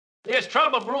There's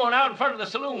trouble brewing out in front of the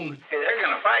saloon. Hey, they're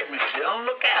gonna fight me, Phil.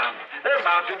 Look at them. They're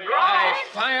about to draw. I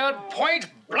fired point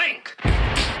blank.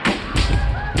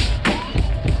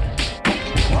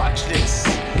 Watch this.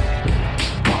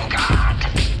 Oh, God.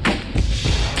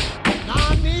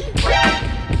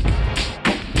 Nani?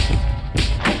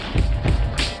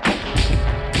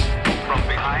 From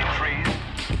behind trees.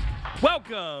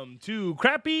 Welcome to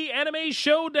Crappy Anime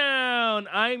Showdown.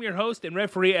 I am your host and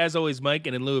referee, as always, Mike.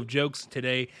 And in lieu of jokes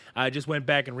today, I just went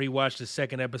back and rewatched the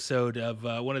second episode of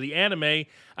one of the anime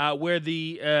where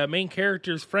the main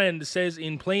character's friend says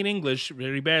in plain English,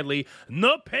 very badly,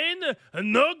 "No pain,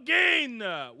 no gain,"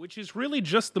 which is really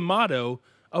just the motto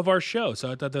of our show.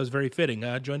 So I thought that was very fitting.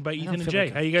 Joined by Ethan and Jay.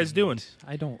 How you guys doing?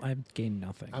 I've gained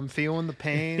nothing. I'm feeling the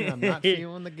pain. I'm not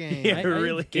feeling the gain. Yeah. I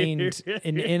really gained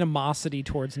an animosity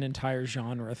towards an entire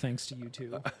genre thanks to you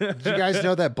two. Did you guys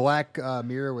know that Black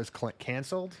Mirror was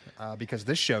canceled? Because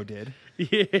this show did.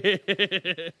 Yeah.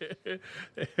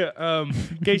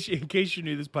 In case you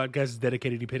knew, this podcast is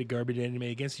dedicated to pitting garbage and anime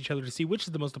against each other to see which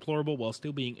is the most deplorable while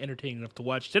still being entertaining enough to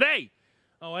watch. Today,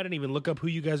 I didn't even look up who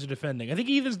you guys are defending. I think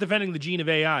Ethan's defending the Gene of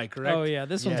AI, correct? Oh yeah,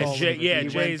 this one's Yeah, all Jay, over. yeah, He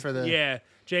Jay's went for the-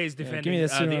 Jay's give defending me the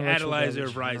the Sumo Ritual Atalier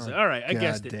of garbage. Ryza. Oh, All right, I God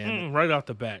guessed it damn it. right off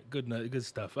the bat. Good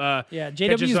stuff. Yeah, catch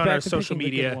JW's us on back our to social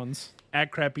picking the good media ones.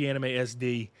 at Crappy Anime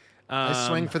SD. I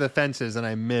swing for the fences and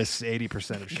I miss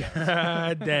 80% of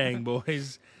shots. Dang,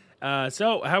 boys.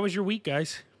 So, how was your week,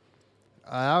 guys?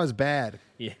 That was bad.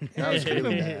 Yeah. That was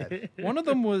really bad. One of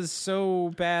them was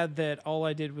so bad that all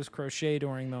I did was crochet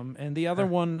during them, and the other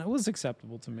one was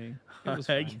acceptable to me. It was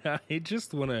fine. I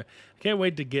just want to. I can't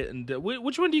wait to get into.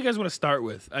 Which one do you guys want to start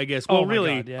with? I guess. Oh Well, my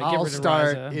really. God, yeah, get I'll rid of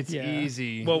start. Ryza. It's Yeah.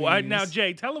 easy. Well, now, Please.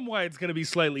 Jay, tell them why it's going to be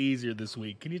slightly easier this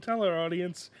week. Can you tell our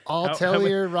audience?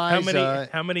 Atalier Ryza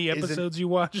How many is an- episodes you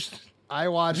watched? I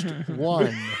watched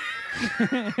one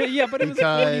Yeah, but it was 40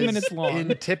 because minutes long.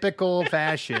 in typical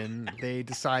fashion, they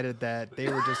decided that they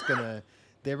were just gonna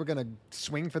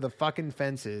swing for the fucking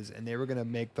fences and they were gonna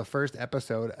make the first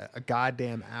episode a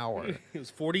goddamn hour. It was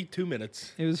 42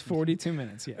 minutes. It was 42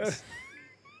 minutes, yes.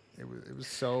 It was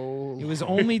so. It was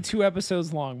only 2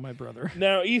 episodes long, my brother.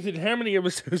 Now, Ethan, how many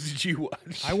episodes did you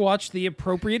watch? I watched the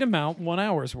appropriate amount, 1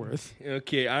 hour's worth.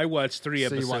 Okay, I watched 3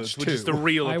 So you episodes, watched which is two. the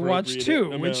real I appropriate watched 2,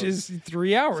 amount. which is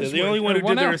 3 hours. So the worth, only one or who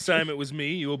 1 did their hour. assignment was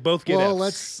me. You will both get Well,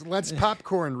 Fs. let's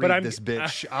popcorn But read I'm- this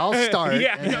bitch. I'll start,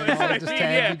 Yeah, and no, then I'll just yeah.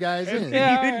 tag you guys in.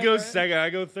 Yeah. Ethan goes second,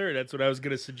 I go third. That's what I was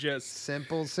going to suggest.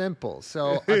 Simple.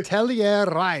 So, Atelier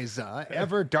Ryza,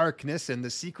 Ever Darkness and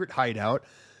the Secret Hideout,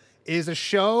 is a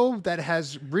show that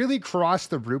has really crossed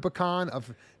the Rubicon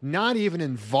of not even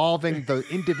involving the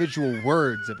individual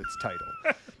words of its title.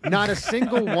 Not a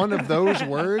single one of those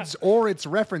words or its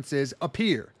references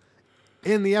appear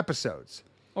in the episodes.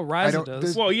 Oh, I Ryza don't- does.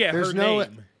 there's- Well, yeah, There's her no-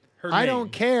 name. Her I name.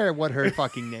 don't care what her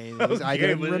fucking name is. I Okay,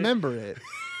 didn't but- remember it.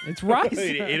 It's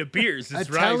Ryza. It appears. It's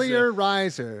Atelier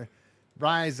Ryza.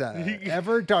 Ryza,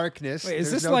 Ever Darkness. Wait,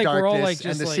 is there's this no like we're all darkness, like just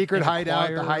and the like secret in a hideout?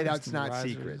 choir The or hideout's some not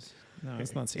risers? secret. No,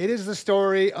 it's not secret. It is the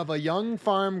story of a young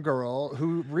farm girl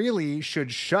who really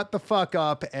should shut the fuck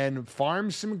up and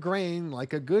farm some grain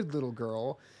like a good little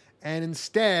girl, and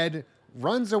instead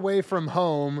runs away from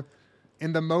home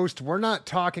in the most "we're not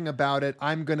talking about it,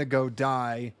 I'm gonna go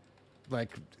die,"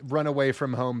 like run away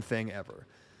from home thing ever.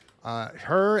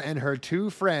 Her and her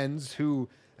 2 friends, who,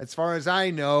 as far as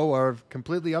I know, are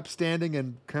completely upstanding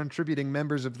and contributing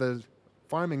members of the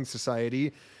farming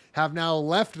society, have now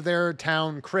left their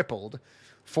town crippled.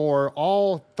 For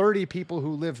all 30 people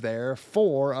who live there,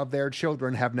 4 of their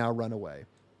children have now run away.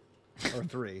 Or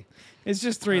 3. It's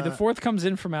just 3. The 4th comes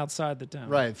in from outside the town.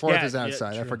 Right, 4th Yeah, is yeah,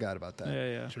 outside. I true. forgot about that.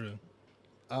 Yeah. True.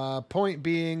 Point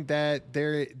being that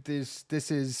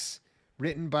this is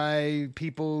written by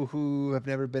people who have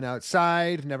never been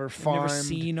outside, never farmed, Never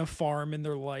seen a farm in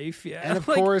their life. Yeah. and of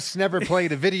Like- course never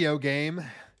played a video game.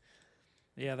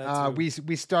 Yeah,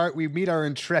 that's We meet our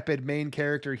intrepid main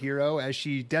character hero as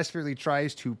she desperately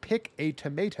tries to pick a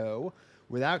tomato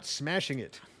without smashing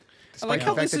it, despite like the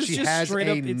how fact this that is she just has straight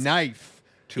a up- it's- knife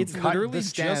to it's cut literally the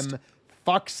stem, just-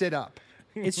 fucks it up.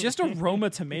 It's just a Roma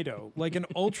tomato, like an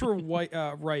ultra white,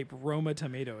 ripe Roma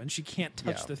tomato, and she can't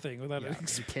touch Yeah. the thing without it You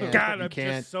exploding. can't. God, you I'm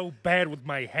can't. just so bad with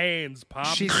my hands,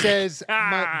 Pop. She says,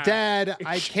 "My dad,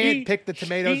 I She- can't pick the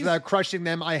tomatoes she's- without crushing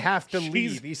them. I have to she's-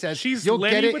 leave." He says, she's "You'll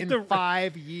Lenny get it with in the-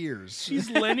 5 years." She's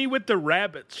Lenny with the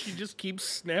rabbits. She just keeps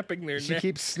snapping their She necks.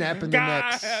 keeps snapping the God,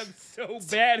 necks. I'm so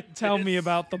bad at Tell this. me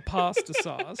about the pasta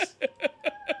sauce.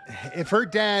 If her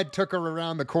dad took her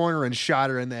around the corner and shot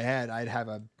her in the head, I'd have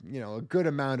a a good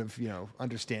amount of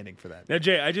understanding for that. Now,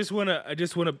 Jay, I just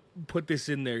wanna put this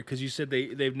in there because you said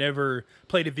they've never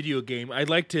played a video game. I'd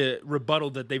like to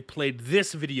rebuttal that they've played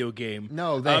this video game.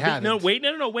 No, they haven't. No, wait,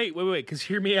 because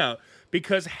hear me out.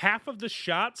 Because half of the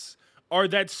shots are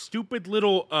that stupid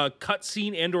little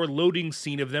cutscene and or loading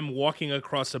scene of them walking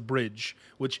across a bridge,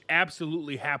 which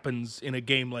absolutely happens in a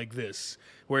game like this,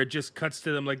 where it just cuts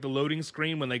to them like the loading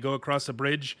screen when they go across a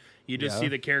bridge. You just see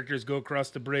the characters go across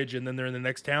the bridge and then they're in the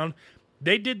next town.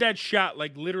 They did that shot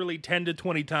like literally 10 to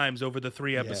 20 times over the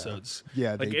 3 episodes.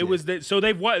 Yeah, like they it did. was so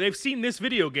they've seen this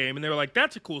video game and they were like,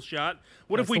 that's a cool shot.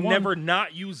 What if we never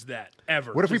not use that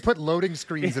ever? What if we put loading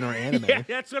screens in our anime? Yeah,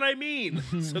 that's what I mean.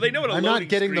 So they know what a I'm loading not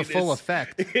getting the screen full is.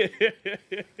 effect.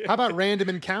 How about random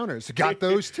encounters? Got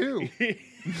those too.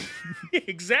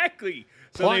 Exactly.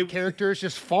 So Plot characters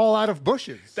just fall out of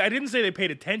bushes. I didn't say they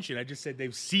paid attention. I just said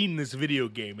they've seen this video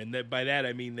game, and by that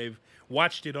I mean they've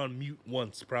watched it on mute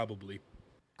once, probably.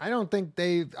 I don't think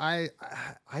I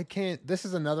can't. This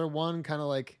is another one kind of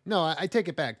like. No, I take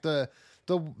it back. The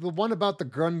one about the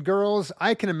gun girls.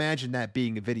 I can imagine that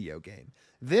being a video game.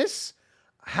 This,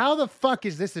 how the fuck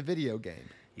is this a video game?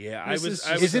 Yeah, Is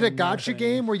it a gacha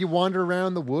game where you wander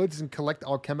around the woods and collect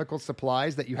alchemical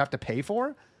supplies that you have to pay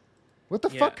for? What the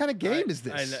fuck kind of game is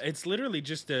this? I know. It's literally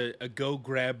just a go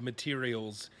grab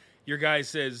materials. Your guy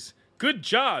says, "Good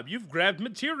job, you've grabbed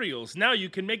materials. Now you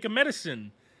can make a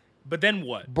medicine." But then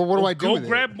what? But what do I do Go with it?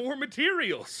 grab more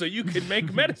materials so you can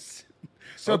make medicine.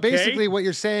 So Okay? basically what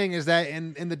you're saying is that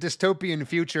in the dystopian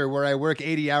future where I work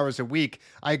 80 hours a week,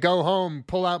 I go home,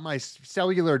 pull out my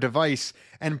cellular device,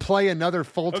 and play another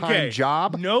full-time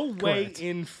job? No way Correct.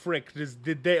 in frick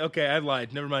did they. Okay, I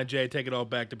lied. Never mind, Jay. I take it all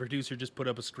back. The producer just put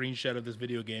up a screenshot of this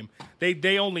video game.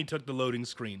 They only took the loading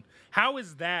screen. How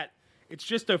is that? It's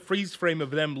just a freeze frame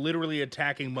of them literally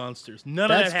attacking monsters.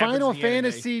 None of That's that happens Final in the anime.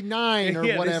 Fantasy 9 or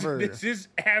Yeah, whatever. This is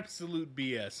absolute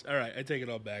BS. All right, I take it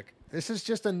all back. This is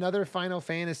just another Final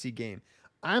Fantasy game.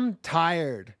 I'm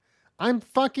tired. I'm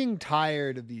fucking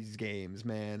tired of these games,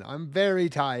 man. I'm very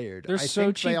tired. They're I so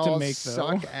think cheap they to all make, though.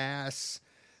 suck ass.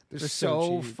 They're so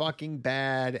so cheap. fucking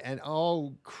bad. And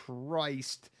oh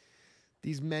Christ,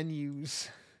 these menus.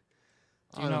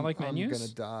 Do you not like menus? I'm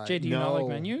gonna die. Jay, do you not like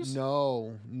menus?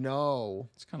 No.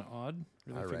 It's kind of odd.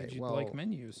 Really All figured right, you'd well, like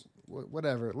menus.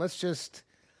 Whatever. Let's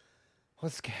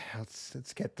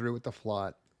get through with the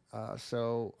plot.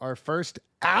 So our first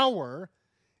hour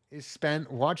is spent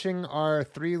watching our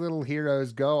 3 little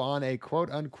heroes go on a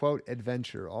quote-unquote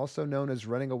adventure, also known as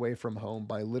running away from home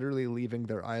by literally leaving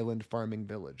their island farming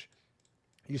village.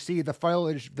 You see, the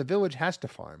village has to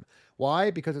farm.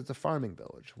 Why? Because it's a farming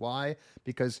village. Why?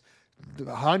 Because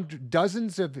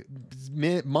dozens of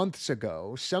months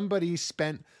ago, somebody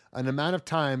spent an amount of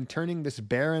time turning this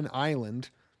barren island,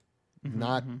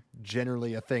 not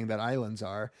generally a thing that islands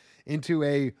are, into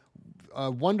a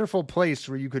wonderful place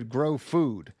where you could grow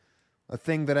food, a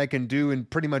thing that I can do in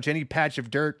pretty much any patch of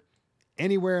dirt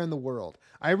anywhere in the world.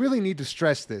 I really need to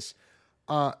stress this.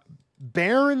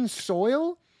 Barren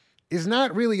soil is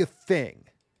not really a thing.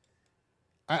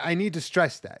 I need to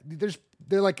stress that.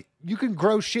 They're like, you can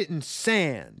grow shit in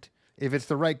sand if it's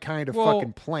the right kind of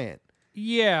fucking plant.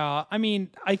 Yeah, I mean,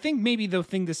 I think maybe the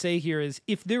thing to say here is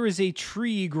if there is a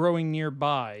tree growing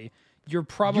nearby, you're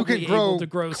probably able to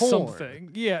grow corn.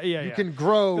 something. Yeah. You can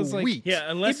grow 'Cause, like, wheat. Yeah,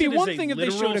 unless It'd be it is one a thing if they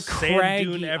literal showed a sand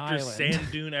dune craggy after island.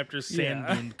 sand dune after sand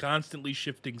Yeah. dune, constantly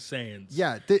shifting sands.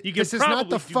 Yeah, You can this is not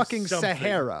probably the do fucking something.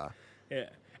 Sahara. Yeah.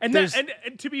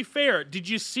 And to be fair, did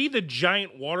you see the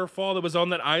giant waterfall that was on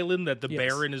that island that the Yes.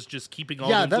 Baron is just keeping all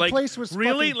Yeah, the, that place was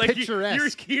really fucking like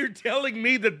picturesque. you're telling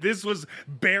me that this was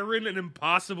barren and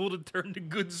impossible to turn to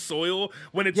good soil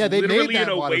when it's Yeah, they made literally that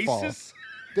an waterfall. oasis?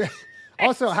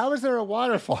 Also, how is there a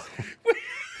waterfall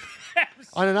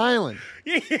on an island?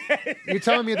 You're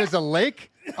telling me there's a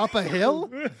lake up a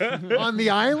hill on the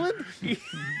island?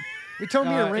 You're telling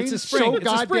me it It's a rains spring. so It's a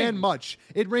goddamn spring. much.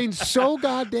 It rains so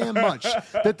goddamn much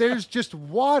that there's just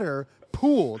water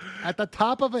pooled at the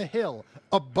top of a hill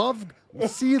above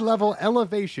sea level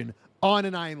elevation on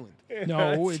an island.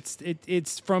 No,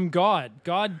 it's from God.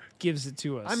 God gives it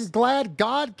to us. I'm glad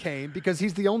God came because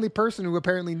he's the only person who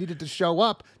apparently needed to show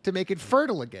up to make it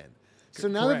fertile again. So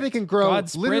now that they Correct. can grow God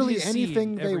spread literally his seed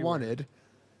anything they everywhere. wanted,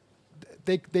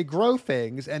 they grow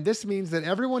things, and this means that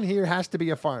everyone here has to be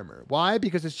a farmer. Why?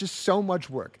 Because it's just so much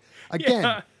work. Again,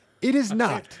 Yeah. it is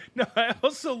not. No, I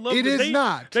also love It that is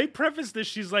not. They preface this.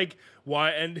 She's like,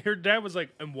 "Why?" And her dad was like,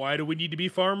 "And why do we need to be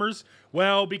farmers?"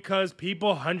 Well, because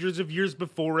people hundreds of years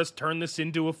before us turned this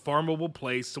into a farmable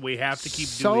place, so we have to keep doing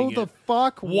So it. the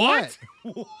fuck what?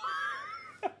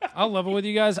 I'll level with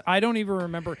you guys. I don't even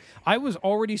remember. I was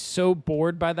already so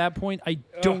bored by that point. I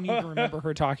don't even remember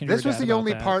her talking to This her was dad the about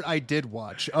only that. part I did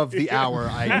watch of the hour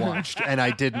I watched, and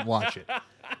I didn't watch it.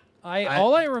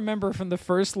 All I remember from the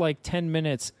first 10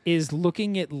 minutes is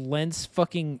looking at Lent's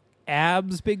fucking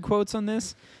abs, big quotes on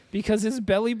this, because his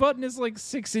belly button is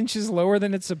 6 inches lower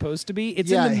than it's supposed to be.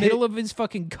 It's in the middle of his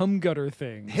fucking cum gutter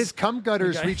thing. His cum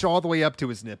gutters reach all the way up to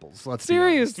his nipples. Let's be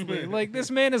honest. Seriously,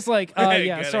 this man is Hey,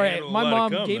 yeah, gotta sorry, handle a my lot of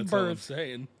mom cum, gave that's all I'm birth,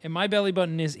 saying. and my belly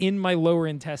button is in my lower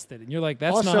intestine, and you're like,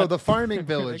 that's Also, not the farming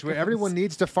village where everyone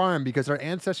needs to farm because our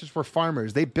ancestors were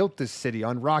farmers. They built this city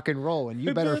on rock and roll, and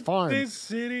you better farm. This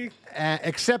city.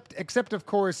 Except of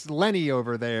course Lenny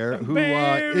over there, who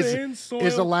barren soil.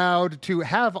 is allowed to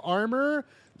have armor,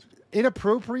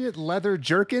 inappropriate leather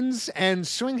jerkins, and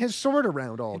swing his sword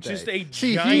around all day. Just a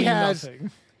See, giant he has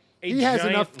nothing.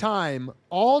 enough time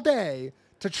all day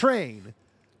to train,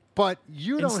 but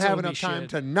you And don't still have be enough time shit.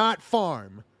 to not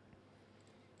farm.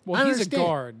 Well, I he's understand. a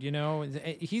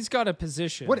guard, he's got a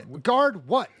position. What guard?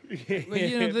 What?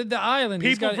 The island.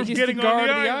 He's People from he's getting the on guard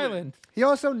the of the island. island. He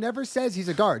also never says he's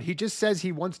a guard. He just says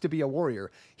he wants to be a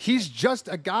warrior. He's just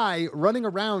a guy running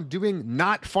around doing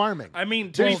not farming. I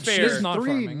mean, to be Well, fair, she's not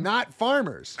three farming. not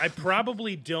farmers. I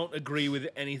probably don't agree with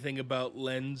anything about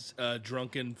Len's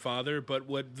drunken father, but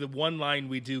what the one line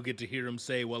we do get to hear him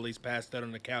say while he's passed out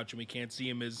on the couch and we can't see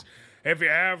him is, "If you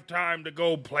have time to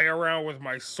go play around with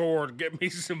my sword, get me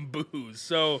some booze."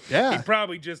 So Yeah. he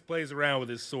probably just plays around with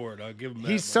his sword. I'll give him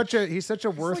that. He's such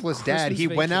a worthless dad. Christmas He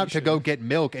went out to Vacation. go get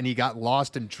milk and he got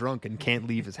lost and drunk and can't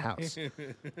leave his house.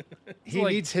 He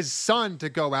needs his son to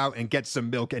go out and get some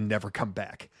milk and never come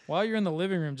back. While you're in the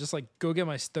living room, just go get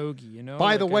my stogie,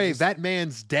 By the Like, I way, just- that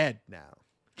man's dead now.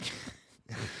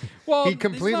 well, He he's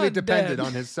completely not depended dead.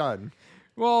 on his son.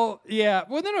 Well, yeah.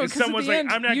 Well, no, because at someone's the like,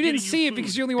 end, "I'm not you didn't getting you see it food."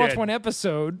 because you only watched Dead. one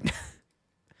episode.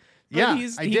 But Yeah, he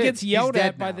I did. gets yelled He's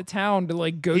at dead by now. the town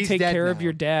to go He's take dead care of now.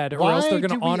 your dad, or Why else they're going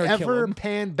do to honor we kill ever him.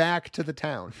 pan back to the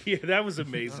town? Yeah, that was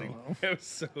amazing. That was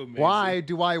so amazing. Why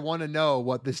do I want to know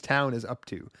what this town is up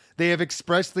to? They have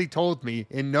expressly told me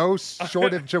in no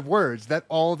shortage of words that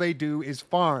all they do is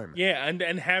farm. Yeah, and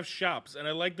have shops. And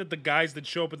I like that the guys that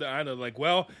show up at the island are like,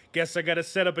 well, guess I got to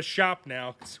set up a shop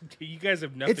now. You guys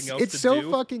have nothing else It's to so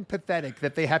do. fucking pathetic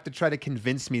that they have to try to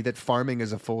convince me that farming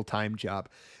is a full-time job.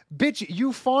 Bitch,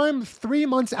 you farm 3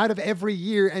 months out of every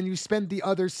year and you spend the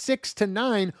other 6 to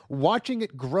 9 watching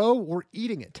it grow or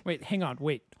eating it. Wait, hang on.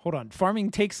 Wait, hold on.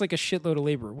 Farming takes a shitload of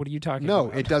labor. What are you talking No,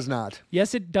 about? it does not.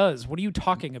 Yes, it does. What are you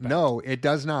talking about? No, it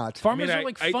does not. Farmers I mean,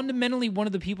 are I- fundamentally one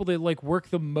of the people that work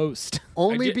the most.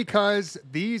 Only get- because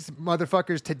these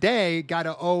motherfuckers today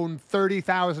gotta own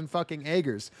 30,000 fucking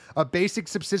acres. A basic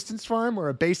subsistence farm or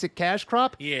a basic cash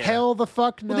crop? Yeah. Hell the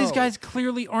fuck no. Well, these guys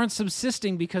clearly aren't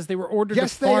subsisting because they were ordered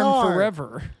Yes, to they farm are.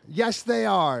 forever. Yes, they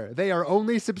are. They are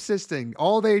only subsisting.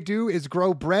 All they do is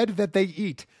grow bread that they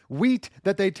eat, wheat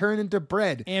that they turn into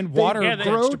bread, And They water Yeah, they-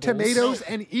 grow vegetables. tomatoes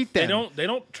and eat them. They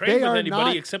don't trade They with are anybody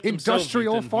not except themselves.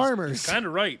 industrial Ethan. farmers. He's kind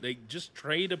of right. They just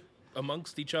trade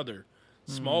amongst each other.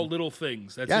 Small little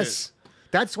things. That's Yes. it.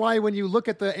 That's why when you look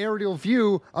at the aerial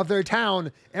view of their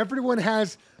town, everyone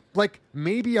has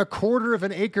maybe a quarter of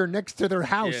an acre next to their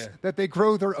house Yeah. that they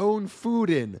grow their own food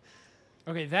in.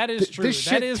 Okay, that is true. this That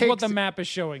shit is what takes- the map is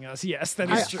showing us. Yes, that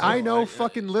is true. I know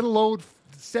fucking little old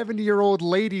 70-year-old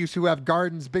ladies who have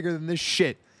gardens bigger than this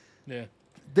shit. Yeah.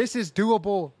 This is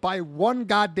doable by one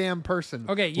goddamn person.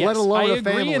 Okay, yes, let alone I a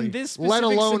agree family. in this let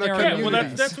specific alone scenario. a Yeah, community.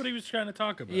 well, that's what he was trying to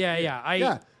talk about. Yeah,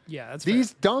 Yeah. that's fair.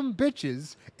 These dumb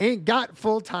bitches ain't got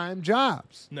full-time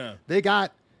jobs. No. They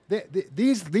got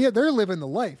they're living the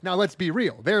life. Now let's be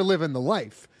real. They're living the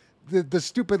life. The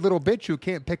stupid little bitch who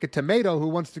can't pick a tomato who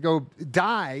wants to go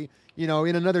die, in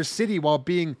another city while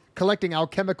collecting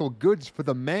alchemical goods for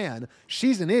the man.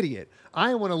 She's an idiot.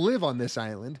 I want to live on this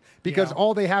island because Yeah.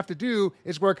 all they have to do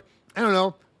is work, I don't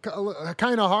know,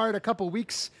 kind of hard a couple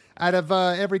weeks out of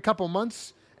every couple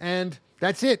months, and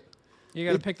that's it. You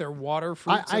got to pick their water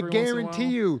fruits. I every once in a guarantee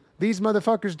while. you, these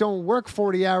motherfuckers don't work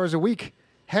 40 hours a week.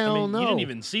 Hell I mean, no. you didn't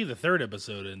even see the third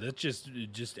episode, and that just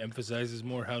emphasizes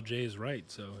more how Jay is right.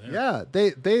 So Yeah,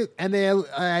 they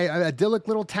a idyllic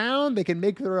little town. They can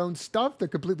make their own stuff. They're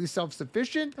completely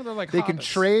self-sufficient. Well, they're like they can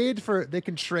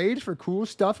hobbits. trade for cool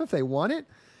stuff if they want it.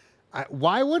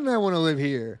 Why wouldn't I want to live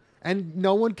here? And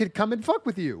no one could come and fuck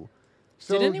with you.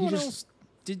 So Did you anyone just- else?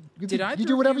 Did you either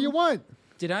do of whatever you want?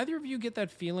 Did either of you get that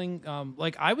feeling?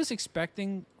 I was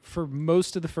expecting for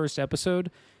most of the first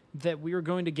episode that we were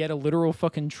going to get a literal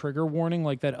fucking trigger warning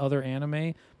like that other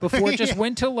anime before it just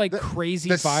went to like crazy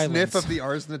the violence. sniff of the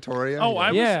Arsnatorium.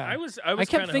 Oh, yeah. I was I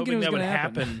kept kind of thinking hoping it was that would gonna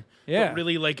happen. happen. Yeah. But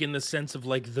really, like in the sense of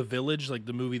like The Village, like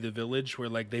the movie The Village, where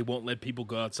like they won't let people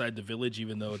go outside the village,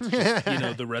 even though it's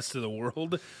just the rest of the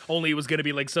world. Only it was going to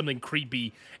be like something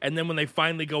creepy, and then when they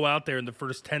finally go out there in the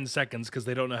first 10 seconds because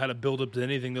they don't know how to build up to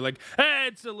anything, they're like, "Hey,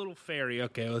 it's a little fairy."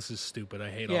 Okay, well, this is stupid. I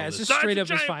hate all Yeah, this. it's just straight a up as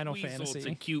giant Final weasel. Fantasy. It's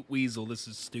a cute weasel. This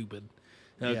is stupid.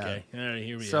 Okay, all right,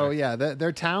 here we are. So yeah,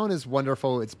 their town is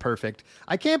wonderful. It's perfect.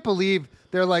 I can't believe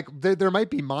they're like there might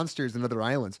be monsters in other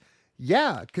islands.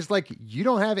 Yeah, because like you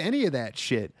don't have any of that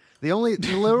shit. The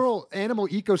literal animal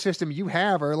ecosystem you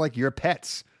have are like your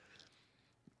pets.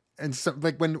 And so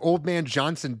like when Old Man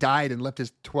Johnson died and left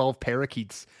his 12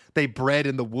 parakeets, they bred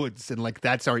in the woods, and like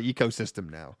that's our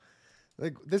ecosystem now.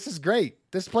 Like this is great.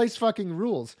 This place fucking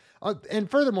rules. And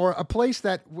furthermore, a place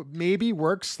that maybe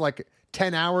works like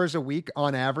 10 hours a week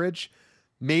on average.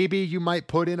 Maybe you might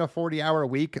put in a 40-hour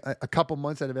week a couple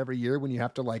months out of every year when you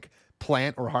have to like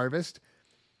plant or harvest.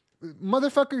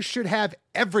 Motherfuckers should have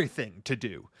everything to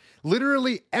do.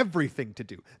 Literally everything to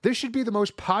do. This should be the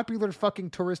most popular fucking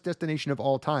tourist destination of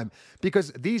all time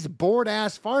because these bored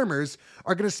ass farmers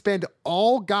are going to spend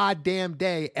all goddamn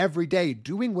day, every day,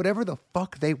 doing whatever the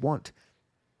fuck they want.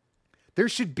 There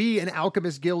should be an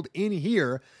alchemist guild in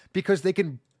here because they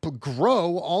can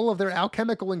grow all of their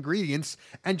alchemical ingredients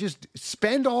and just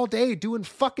spend all day doing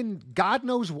fucking God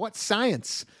knows what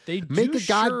science. They make do a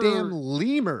goddamn sure-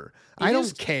 lemur. I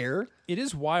don't care. It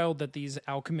is wild that these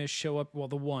alchemists show up. Well,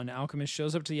 the one alchemist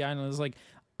shows up to the island and is like,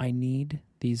 I need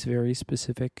these very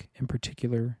specific and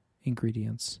particular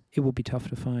ingredients. It will be tough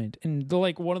to find. And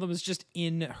like one of them is just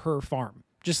in her farm.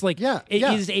 Just like, it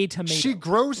is a tomato. She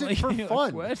grows it Like, for you're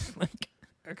fun. Like, what? Like,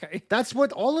 okay. That's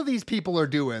what all of these people are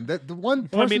doing. The one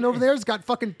person over there's got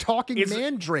fucking talking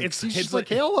mandrakes. He's just like,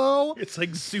 hello. It's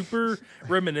like super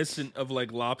reminiscent of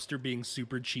like lobster being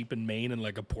super cheap in Maine and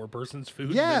like a poor person's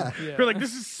food. Yeah. You're like,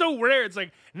 this is so rare. It's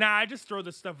like, nah, I just throw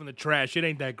this stuff in the trash. It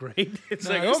ain't that great. It's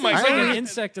like, oh my It's like an God.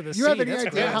 insect of the You sea. have any That's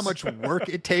idea gross. how much work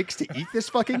it takes to eat this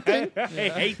fucking thing? I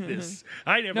hate this.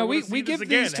 I never No, want to see we this give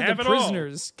again. these to Have the it all.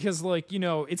 prisoners because, like,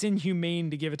 it's inhumane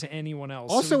to give it to anyone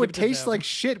else. so Also, we it give to tastes them. like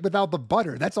shit without the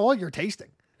butter. That's all you're tasting.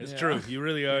 It's true. You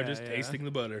really are Yeah, just yeah. tasting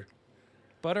the butter.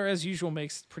 Butter, as usual,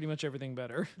 makes pretty much everything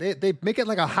better. They make it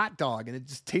like a hot dog, and it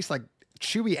just tastes like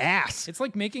chewy ass. It's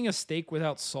like making a steak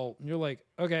without salt, and you're like,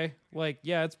 okay, like,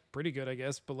 yeah, it's pretty good, I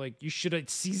guess, but like, you should have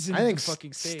seasoned I think the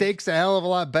fucking steak. steak's a hell of a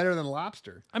lot better than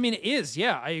lobster. I mean, it is,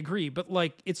 yeah, I agree, but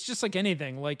like, it's just like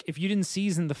anything. Like, if you didn't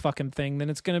season the fucking thing, then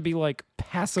it's gonna be like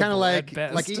passable Kind of at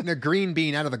best. like eating a green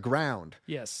bean out of the ground.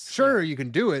 yes, Sure, you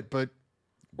can do it, but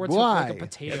or it's why? like a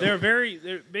potato.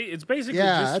 It's basically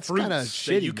Yeah, just that's fruits kinda that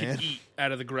shitty, you can man. eat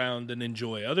out of the ground and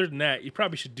enjoy. Other than that, you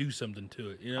probably should do something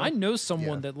to it. You know? I know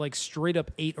someone that like straight up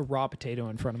ate a raw potato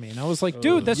in front of me, and I was like,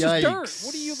 "Dude, that's just dirt. Yikes.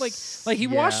 What are you like?" Like he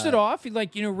washed Yeah. it off, he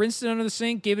like rinsed it under the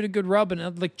sink, gave it a good rub,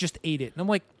 and like just ate it. And I'm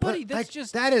like, "Buddy, that's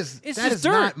just that is it's that just is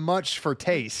dirt." not much for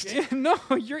taste. No,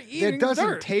 you're eating It doesn't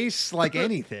dirt. taste like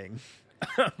anything.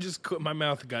 my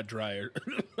mouth got drier.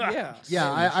 Yeah,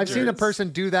 Yeah, I've seen a It's- person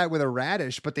do that with a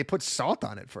radish, but they put salt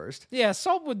on it first. Yeah,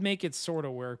 salt would make it sort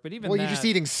of work, but even Well, that, you're just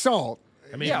eating salt.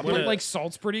 I mean, Yeah, when but a- like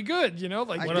salt's pretty good, Like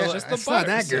I it's guess just the it's not butter.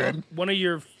 that so- good. one of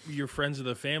your friends of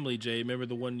the family, Jay, remember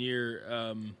the one year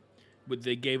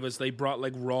they brought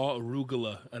like raw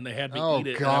arugula and they had me Oh, eat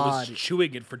it and I was God.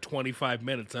 chewing it for 25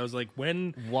 minutes. I was like,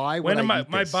 Why would when I am eat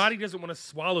my this? body doesn't want to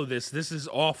swallow this. This is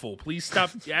awful. Please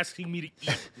stop asking me to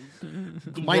eat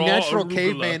the My raw natural arugula."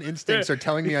 caveman instincts are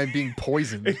telling me I'm being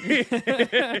poisoned.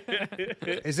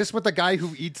 Is this what the guy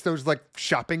who eats those like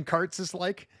shopping carts is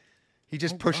like? He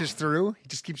just pushes through. He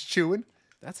just keeps chewing.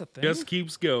 That's a thing. Just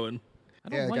keeps going. I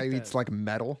don't Yeah, the like guy who that. eats like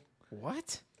metal.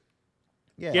 What?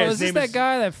 Yeah, Yeah, Oh, his is this name that is-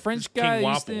 guy, that French King guy? That used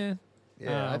Waffle. to...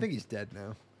 yeah. I Oh. think he's dead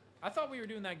now. I thought we were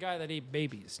doing that guy that ate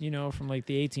babies, from like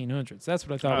the 1800s. That's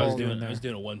what I thought I we was were doing doing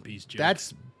there. a One Piece joke.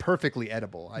 That's perfectly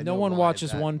edible. I No know one why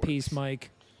watches that One works. Piece, Mike.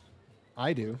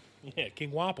 I do. yeah,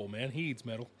 King Wapple, man. He eats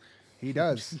metal. He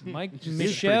does. Mike pretty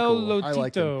Michel cool. I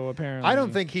like him. Lotito, apparently. I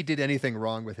don't think he did anything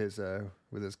wrong with his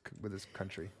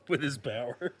country. With his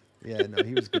power. Yeah, no,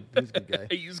 he was good. He was a good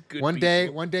guy. He's good. One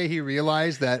people. day he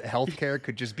realized that healthcare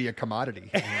could just be a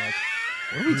commodity. And I'm like,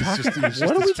 What are we talking he's just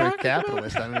What are a we straight talking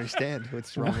capitalist. I don't understand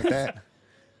what's wrong with that.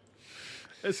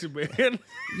 Listen, man.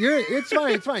 It's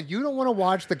fine. It's fine. You don't want to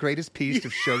watch the greatest piece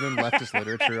of shonen leftist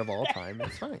literature of all time.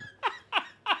 It's fine.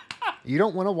 You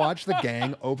don't want to watch the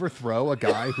gang overthrow a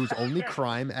guy whose only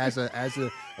crime as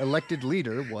a elected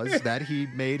leader was that he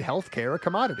made healthcare a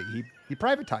commodity. He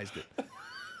privatized it.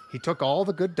 He took all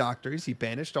the good doctors. He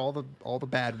banished all the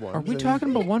bad ones. Are we and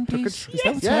talking about One Piece? Is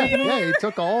that what's happening? Yeah, he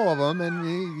took all of them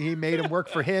and he made them work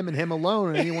for him and him alone.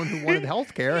 And anyone who wanted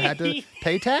health care had to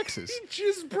pay taxes.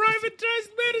 Just privatized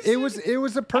medicine. It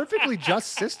was a perfectly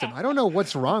just system. I don't know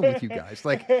what's wrong with you guys.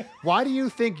 Like, why do you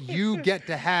think you get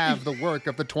to have the work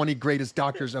of the 20 greatest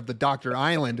doctors of the Doctor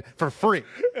Island for free?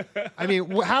 I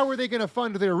mean, how are they going to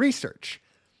fund their research?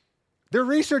 Their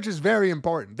research is very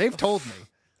important. They've told me.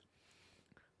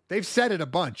 They've said it a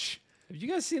bunch. Have you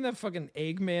guys seen that fucking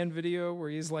Eggman video where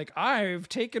he's like, I've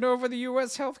taken over the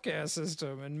U.S. healthcare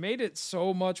system and made it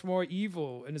so much more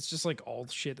evil? And it's just like all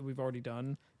the shit that we've already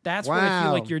done. That's what I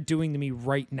feel like you're doing to me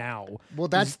right now. Well,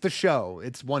 that's the show.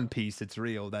 It's One Piece. It's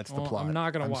real. That's the plot. I'm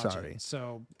not going to watch sorry. it.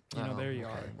 So, there you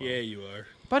are. Yeah, you are.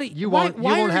 Buddy, You why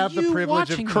won't are have the you privilege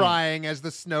of watching me? crying as the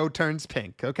snow turns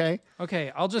pink, okay?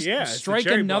 Okay, I'll just Yeah, it's the strike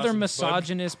cherry another blossoms, bud.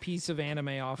 misogynist piece of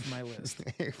anime off my list.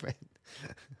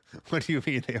 What do you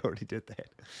mean they already did that?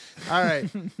 All right.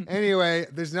 Anyway,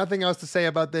 there's nothing else to say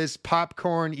about this.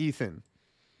 Popcorn Ethan.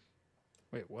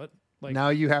 Wait, what? Like, Now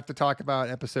you have to talk about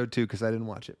episode 2 because I didn't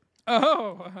watch it.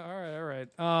 oh, all right.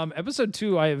 Episode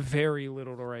 2, I have very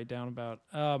little to write down about.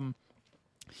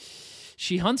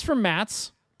 She hunts for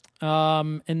mats,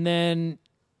 and then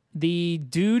the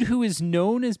dude who is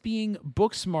known as being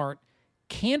book smart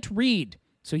can't read,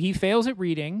 so he fails at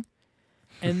reading.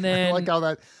 And then I like all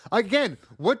that. Again,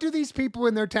 what do these people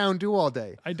in their town do all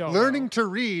day? I don't Learning know. to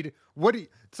read.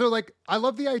 So like, I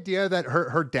love the idea that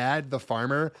her dad, the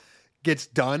farmer, gets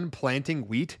done planting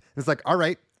wheat. It's like, all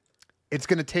right, it's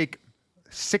going to take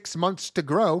 6 months to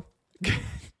grow.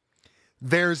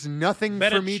 There's nothing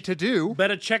for me to do.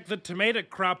 Better check the tomato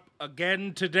crop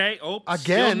again today. Oh,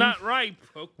 Again? still not ripe.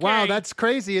 Okay. Wow, that's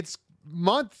crazy. It's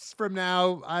months from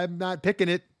now. I'm not picking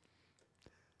it.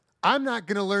 I'm not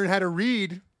going to learn how to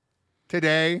read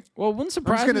today. well, it wouldn't I'm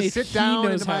surprise just going me to if sit he down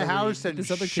knows into how my to read. house and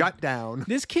This other shut kid, down.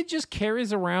 This kid just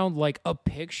carries around like a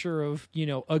picture of,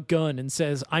 a gun and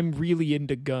says, I'm really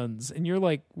into guns. And you're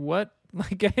like, what?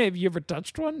 Like, have you ever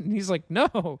touched one? And he's like,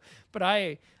 no, but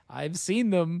I've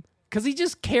seen them. Because he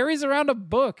just carries around a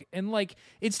book. And like,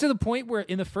 it's to the point where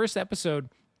in the first episode,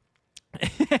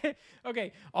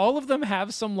 okay, all of them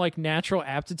have some like natural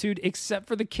aptitude except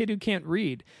for the kid who can't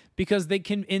read, because they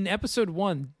can, in episode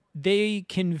 1, they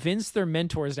convince their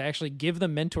mentors to actually give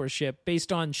them mentorship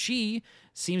based on she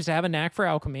seems to have a knack for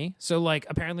alchemy. So like,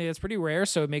 apparently that's pretty rare.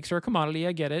 So it makes her a commodity.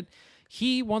 I get it.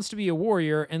 He wants to be a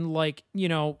warrior, and like,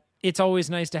 it's always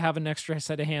nice to have an extra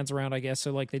set of hands around, I guess.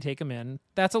 So like, they take him in.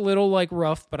 That's a little like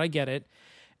rough, but I get it.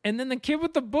 And then the kid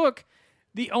with the book,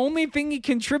 the only thing he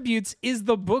contributes is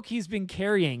the book he's been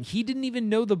carrying. He didn't even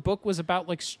know the book was about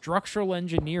like structural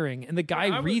engineering. And the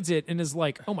guy reads it and is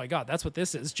like, oh my God, that's what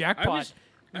this is. Jackpot.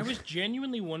 I was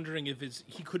genuinely wondering if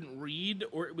he couldn't read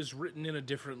or it was written in a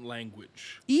different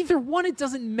language. Either one, it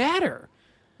doesn't matter.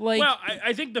 Like, Well,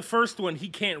 I think the first one, he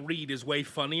can't read, is way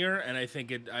funnier, and I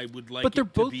think I would like but they're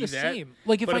it to both be the that. same.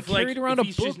 Like, if But I carried around a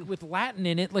he's book just- with Latin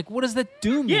in it, like, what does that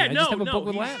do me? Yeah, I just have a book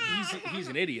with he's, Latin. he's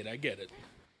an idiot. I get it.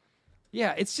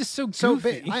 Yeah, it's just so So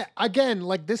goofy. again,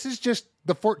 like, this is just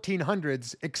the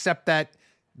 1400s, except that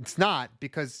it's not,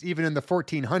 because even in the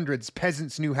 1400s,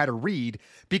 peasants knew how to read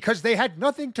because they had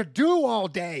nothing to do all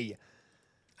day.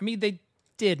 I mean, they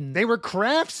didn't. They were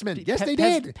craftsmen. Yes, they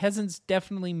Pe- did. Peasants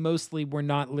definitely mostly were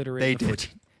not literate. They in the did.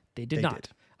 14 They did They not. did.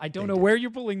 I don't know where you're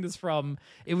pulling this from.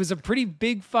 It was a pretty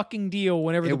big fucking deal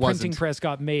whenever the It printing wasn't. press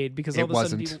got made, because all It of a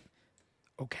sudden wasn't. people.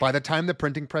 Okay. By the time the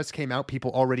printing press came out,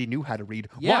 people already knew how to read.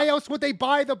 Yeah. Why else would they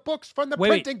buy the books from the Wait.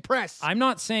 printing press? I'm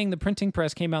not saying the printing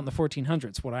press came out in the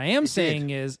 1400s. What I am saying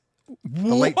is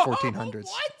The late 1400s.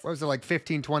 What? What was it, like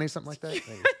 1520, something like that?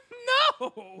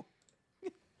 No.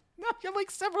 No, you're like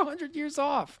several hundred years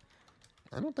off.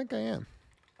 I don't think I am.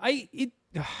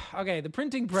 Okay, the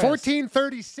printing press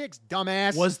 1436,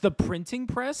 dumbass. was the printing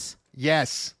press?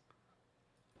 Yes.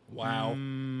 Wow.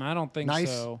 I don't think Nice.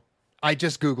 so. I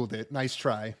just Googled it. Nice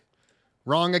try.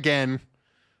 Wrong again.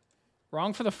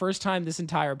 Wrong for the first time this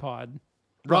entire pod.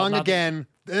 Wrong Well, not- again.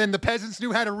 And the peasants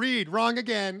knew how to read. Wrong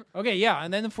again. Okay, yeah,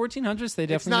 and then the 1400s they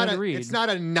definitely knew how to read. It's not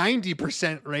a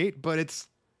 90% rate, but it's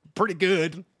pretty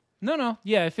good. No.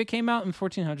 Yeah, if it came out in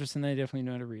 1400s, then they definitely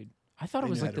know how to read. I thought it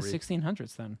was knew like how the to read.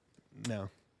 1600s then. No.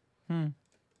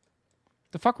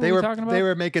 The fuck were They we were talking about? they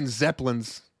were making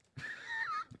zeppelins.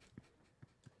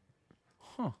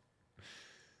 Huh.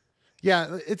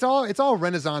 Yeah, it's all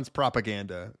Renaissance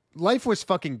propaganda. Life was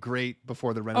fucking great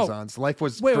before the Renaissance. Life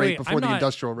was wait, great before I'm the not-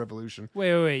 Industrial Revolution.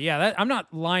 Wait. Yeah, I'm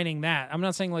not lining that. I'm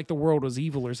not saying like the world was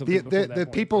evil or something. The, before the, that the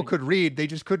point. people Like- could read, they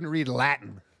just couldn't read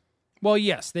Latin. Well,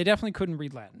 yes, they definitely couldn't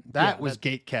read Latin. That Yeah, was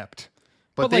gate kept.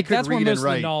 but they like could that's where read most and of the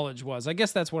write. knowledge was. I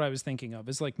guess that's what I was thinking of.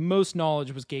 Is like most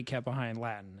knowledge was gatekept behind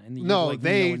Latin, and No,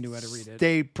 no one knew how to read it.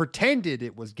 they pretended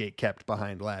it was gatekept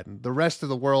behind Latin. The rest of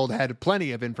the world had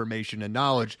plenty of information and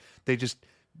knowledge. The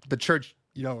church,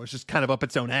 was just kind of up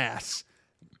its own ass.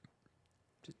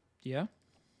 Yeah.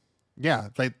 Yeah,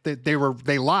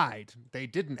 they lied. They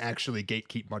didn't actually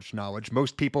gatekeep much knowledge.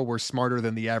 Most people were smarter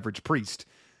than the average priest,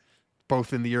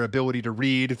 both in their ability to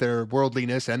read, their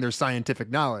worldliness, and their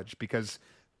scientific knowledge, because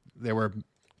there were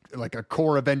like a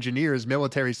core of engineers,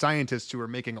 military scientists who were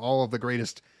making all of the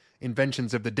greatest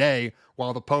inventions of the day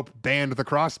while the Pope banned the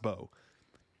crossbow.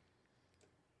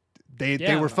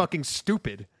 They were fucking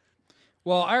stupid.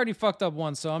 Well, I already fucked up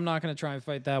once, so I'm not going to try and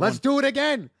fight that Let's one. do it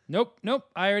again. Nope.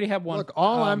 I already have one. Look,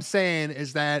 all I'm saying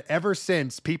is that ever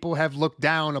since people have looked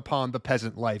down upon the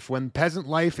peasant life, when peasant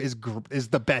life is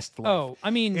the best life. Oh, I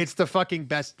mean, it's the fucking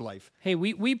best life. Hey,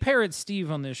 we parrot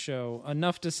Steve on this show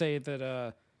enough to say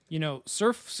that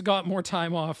serfs got more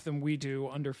time off than we do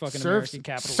under fucking American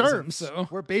capitalism. So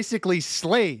we're basically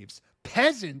slaves.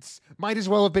 Peasants might as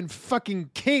well have been fucking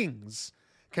kings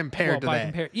compared to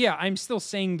that. Yeah, I'm still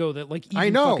saying though that like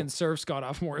even fucking serfs got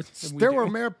off more than we There do. were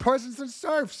more peasants than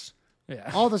serfs.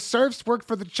 Yeah. All the serfs worked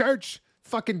for the church.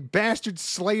 Fucking bastard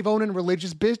slave-owning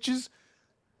religious bitches.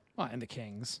 Well, and the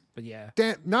kings, but yeah.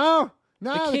 No, The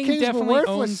the king kings were definitely owned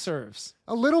worthless. serfs.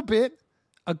 A little bit.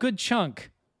 A good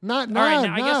chunk. All right,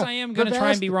 now I guess I am gonna try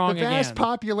and be wrong The vast again.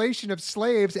 population of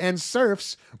slaves and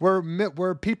serfs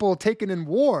were people taken in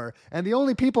war, and the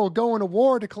only people going to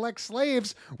war to collect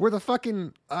slaves were the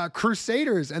fucking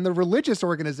crusaders and the religious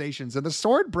organizations and the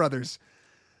sword brothers.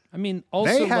 I mean,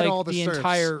 also They had like all the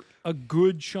serfs. a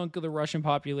good chunk of the Russian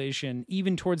population,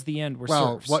 even towards the end, were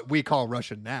serfs. What we call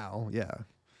Russian now, yeah.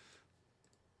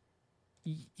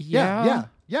 Yeah.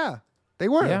 Yeah. They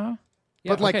were. Yeah.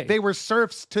 But like okay. they were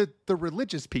serfs to the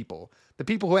religious people. The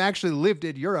people who actually lived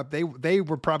in Europe, they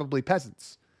were probably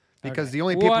peasants. Because Okay. the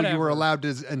only people you Whatever. were allowed to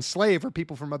enslave are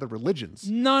people from other religions.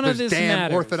 None of There's this damn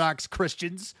matters. Orthodox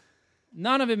Christians.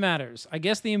 None of it matters. I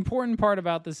guess the important part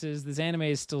about this is this anime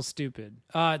is still stupid.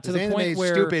 To This the anime point is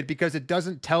where, stupid because it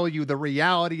doesn't tell you the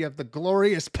reality of the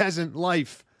glorious peasant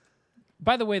life.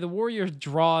 by the way, the warrior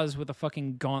draws with a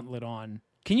fucking gauntlet on.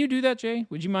 Can you do that, Jay?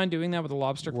 Would you mind doing that with a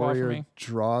lobster claw for Warrior me?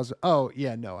 draws. Oh,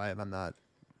 yeah, no, I'm not.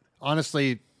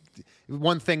 Honestly,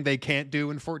 one thing they can't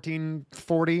do in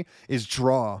 1440 is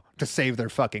draw to save their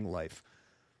fucking life.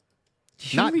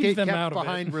 You Not leave get them kept out of it.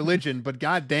 behind religion, but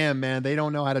goddamn, man, they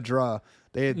don't know how to draw.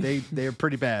 They're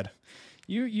pretty bad.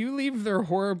 You leave their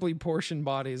horribly portioned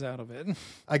bodies out of it.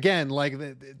 Again, like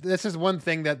this is one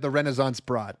thing that the Renaissance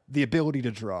brought: the ability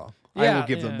to draw. I will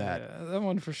give them that. Yeah, that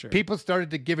one for sure. People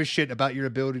started to give a shit about your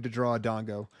ability to draw a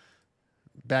dongo.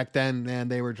 Back then, man,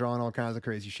 they were drawing all kinds of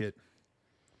crazy shit.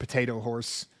 Potato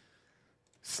horse,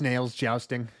 snails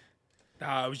jousting.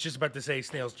 I was just about to say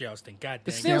snails jousting. God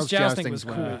the dang. snails Snails jousting was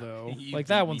jousting's cool one. though. You Like beat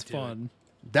that me one's to it. fun.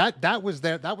 That was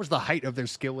the height of their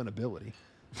skill and ability.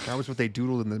 That was what they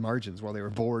doodled in the margins while they were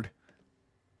bored.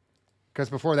 Because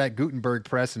before that Gutenberg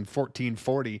press in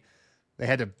 1440, they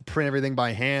had to print everything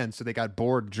by hand, so they got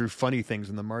bored and drew funny things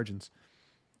in the margins.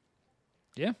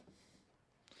 Yeah.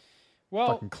 Well,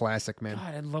 Fucking classic, man.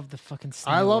 God, I love the fucking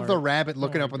snail I love the art. rabbit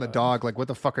looking my up on the God. dog, like, what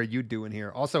the fuck are you doing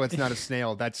here? Also, it's not a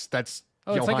snail. That's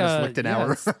Oh, it's Johannes like a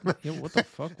Lichtenauer. yeah, what the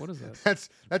fuck? What is that?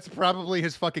 That's probably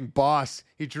his fucking boss.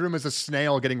 He drew him as a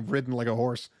snail getting ridden like a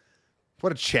horse.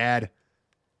 What a Chad.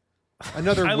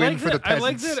 Another win for the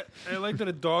peasants. I like that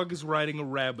a dog is riding a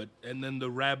rabbit, and then the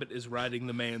rabbit is riding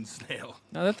the man's snail.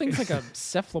 No, that thing's like a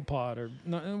cephalopod or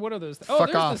no, what are those? Oh, Fuck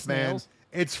there's the off, man. snails.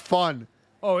 It's fun.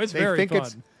 Oh, it's They very think fun.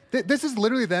 it's this is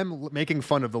literally them making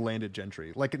fun of the landed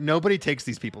gentry. Like nobody takes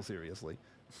these people seriously.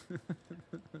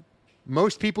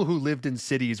 Most people who lived in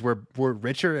cities were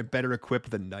richer and better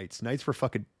equipped than knights. Knights were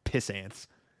fucking piss ants.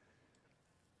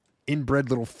 Inbred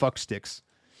little fucksticks.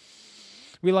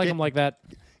 We like them like that.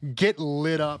 Get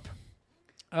lit up.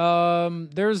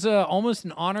 There's almost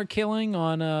an honor killing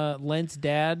on Lent's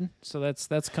dad, so that's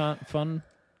fun.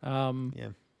 Yeah.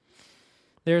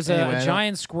 There's Anyway, a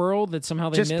giant squirrel that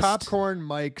somehow they Just missed. popcorn,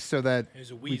 Mike, so that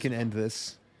There's a we can end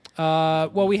this.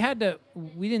 Well, we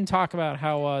didn't talk about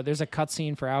how there's a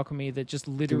cutscene for alchemy that just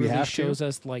literally have to? shows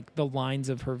us like the lines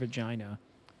of her vagina.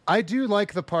 I do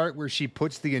like the part where she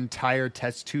puts the entire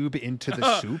test tube into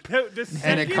the soup.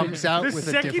 And it comes out with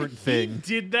a different thing.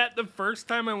 He did that the first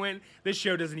time I went. This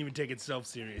show doesn't even take itself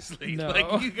seriously. No.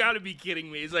 Like, you got to be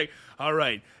kidding me. It's like, all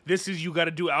right, this is you got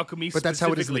to do alchemy. But that's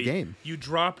how it is in the specifically. game. You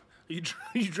drop.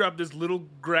 You drop this little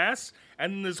grass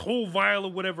and then this whole vial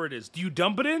of whatever it is. Do you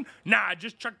dump it in? Nah,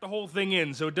 just chuck the whole thing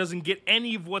in so it doesn't get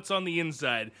any of what's on the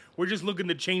inside. We're just looking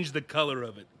to change the color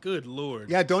of it. Good Lord.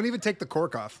 Yeah, don't even take the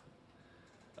cork off.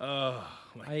 Oh,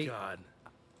 my God.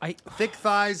 Thick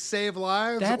thighs save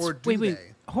lives, or do wait,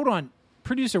 they? hold on.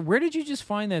 Producer, where did you just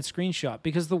find that screenshot?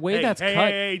 Because the way that's cut...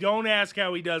 Hey, don't ask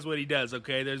how he does what he does,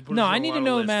 okay? No, I need to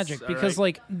know the magic, because,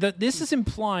 right? this is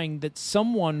implying that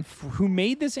someone who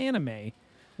made this anime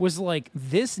was like,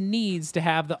 this needs to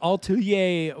have the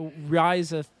Atalier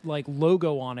Ryza,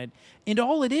 logo on it. And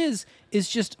all it is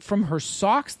just from her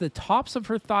socks, the tops of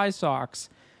her thigh socks,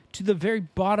 to the very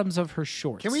bottoms of her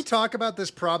shorts. Can we talk about this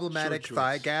problematic Short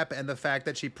thigh shorts. gap and the fact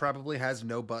that she probably has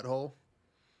no butthole?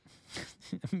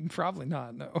 Probably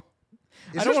not, no.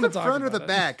 Is I don't this want the to talk front or about the it.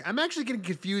 back? I'm actually getting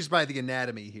confused by the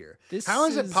anatomy here. This How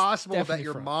is it is possible that definitely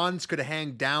your front. mons could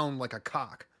hang down like a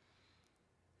cock?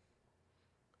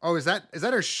 Oh, is that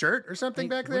her shirt or something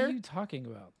back What there? are you talking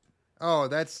about? Oh,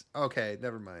 that's okay.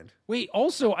 Never mind. Wait,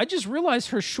 also, I just realized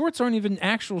her shorts aren't even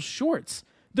actual shorts.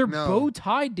 They're No. bow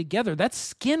tied together. That's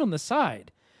skin on the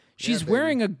side. She's baby.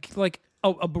 wearing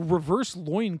a reverse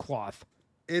loincloth.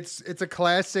 It's a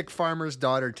classic farmer's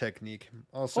daughter technique,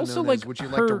 also known like, as "Would you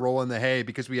like to her- roll in the hay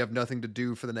because we have nothing to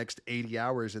do for the next 80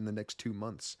 hours in the next 2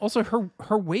 months." Also,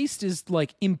 her waist is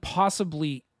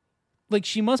impossibly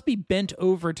she must be bent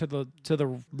over to the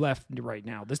left right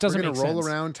now. This doesn't We're make gonna roll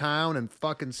sense. around town and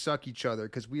fucking suck each other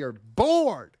because we are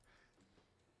bored.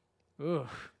 Ugh.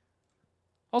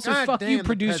 Also, God fuck damn, you, the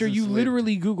producer. peasants You lived.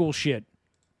 literally Google shit.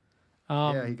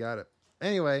 Yeah, he got it.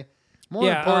 Anyway, more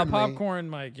Yeah, importantly, popcorn,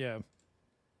 Mike. Yeah.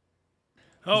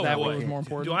 Oh, that boy. what was more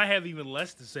important? Do I have even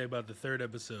less to say about the third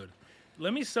episode?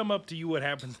 Let me sum up to you what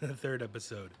happens in the third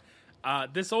episode.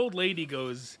 This old lady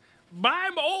goes,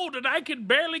 "I'm old and I can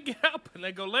barely get up." And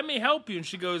I go, "Let me help you." And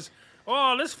she goes,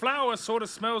 "Oh, this flower sort of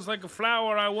smells like a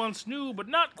flower I once knew, but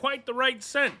not quite the right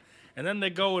scent." And then they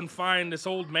go and find this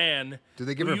old man. Do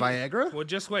they give who her Viagra? Well,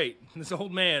 just wait. This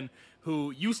old man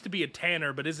who used to be a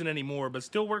tanner but isn't anymore, but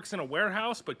still works in a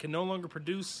warehouse but can no longer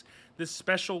produce this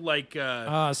special,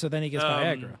 So then he gets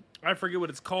Viagra. I forget what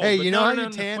it's called. Hey, but you know how you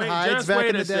tan wait, hides just back wait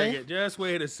in a the day? second. Just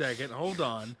wait a second. Hold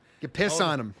on. You piss Hold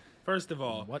on him. First of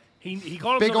all, What? he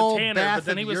called Big himself old a tanner, bath but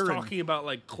then he of was urine. talking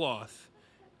about cloth.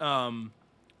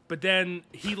 But then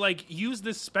he used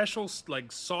this special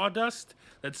sawdust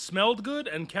that smelled good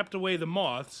and kept away the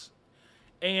moths.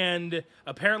 And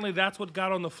apparently that's what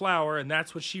got on the flower, and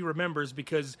that's what she remembers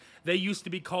because they used to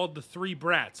be called the Three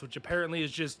Brats, which apparently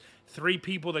is just three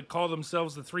people that call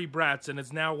themselves the Three Brats, and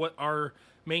it's now what our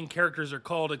main characters are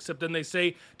called, except then they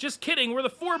say, "Just kidding, we're the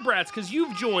Four Brats because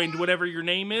you've joined whatever your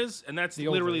name is," and that's The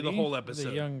old literally the lady? whole The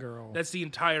episode. young girl. That's the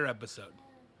entire episode.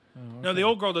 No, the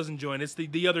old girl doesn't join. It's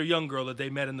the other young girl that they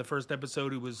met in the first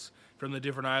episode who was from the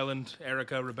different island.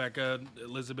 Erica, Rebecca,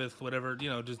 Elizabeth, whatever,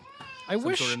 just I some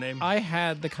wish sort of name. I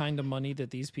had the kind of money that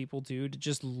these people do to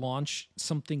just launch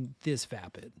something this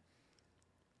vapid.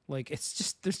 It's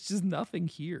just, there's just nothing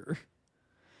here.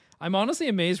 I'm honestly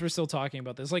amazed we're still talking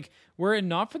about this. Were it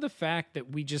not for the fact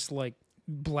that we just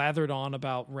blathered on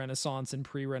about Renaissance and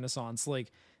pre-Renaissance,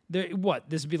 this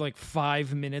would be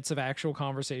 5 minutes of actual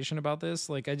conversation about this.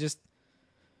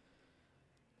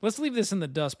 Let's leave this in the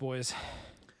dust, boys.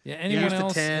 Yeah. Anyone used to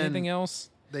else? tan- Anything else?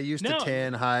 They used No. to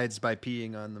tan hides by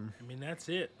peeing on them. I mean, that's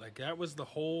it. That was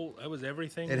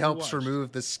everything. It we helps watched.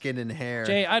 remove the skin and hair.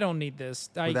 Jay, I don't need this.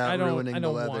 Without I don't. ruining I the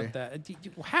don't leather. want that.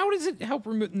 How does it help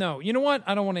remove? No, you know what?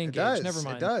 I don't want to It engage. does. Never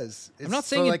mind. It does. I'm not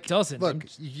saying it doesn't. Look, I'm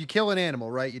just- you kill an animal,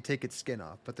 right? You take its skin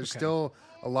off, but there's Okay. still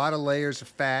a lot of layers of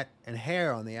fat and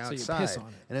hair on the you outside, piss on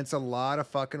it. and it's a lot of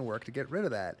fucking work to get rid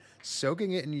of that.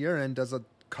 Soaking it in urine does a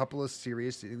couple of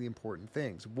seriously important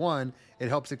things. One, it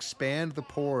helps expand the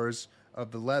pores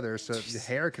of the leather so that the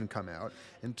hair can come out,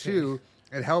 and two,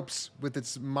 it helps with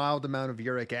its mild amount of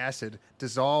uric acid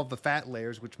dissolve the fat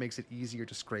layers, which makes it easier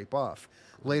to scrape off.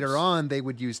 Later on, they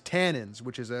would use tannins,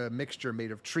 which is a mixture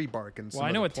made of tree bark and some Well,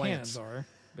 I know other what plants. tannins are,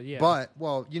 but yeah. But,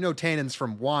 tannins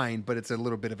from wine, but it's a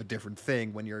little bit of a different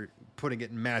thing when you're putting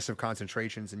it in massive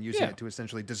concentrations and using Yeah. it to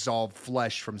essentially dissolve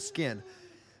flesh from skin.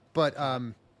 But,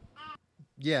 for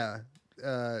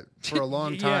a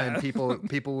long time, Yeah.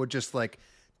 people would just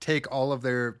take all of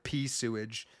their pea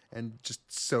sewage and just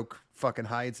soak fucking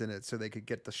hides in it so they could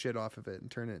get the shit off of it and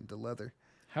turn it into leather.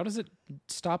 how does it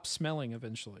stop smelling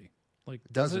eventually? Does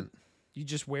it? Doesn't. You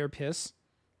just wear piss?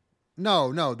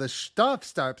 No, the stuff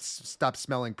stops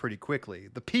smelling pretty quickly.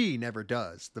 The pea never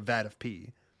does. The vat of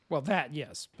pea. Well, that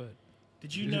yes, but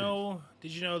Did you know?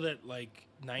 Did you know that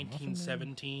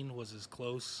 1917 was as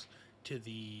close to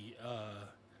the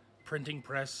printing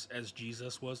press as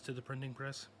Jesus was to the printing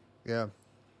press? Yeah.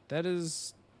 That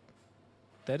is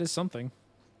something.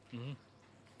 Mm-hmm.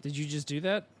 Did you just do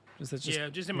that? Is that just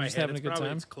just in you're my just head. having It's a good probably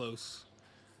time? it's close.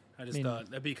 I just mean, thought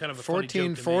that'd be kind of a funny joke to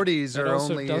make. 1440s That are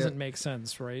also only doesn't make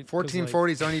sense, right? 'Cause, like,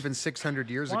 1440s aren't even 600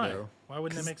 years Why? ago. Why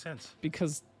wouldn't that make sense?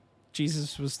 because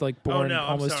Jesus was like born no, I'm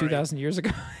almost sorry. 2,000 years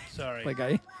ago. Sorry. like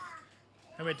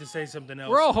I meant to say something else.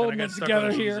 we're all and I holding got it stuck together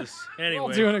on here. Jesus. We're Anyway, all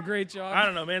doing a great job. I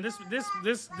don't know, man.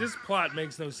 This plot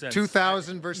makes no sense.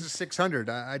 2000 versus 600.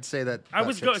 I'd say that. I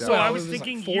was checks so out. I It was was like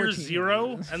thinking year 14.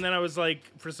 0, and then I was like,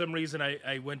 for some reason,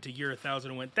 I went to year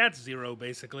 1000 and went, that's 0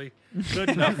 basically. Good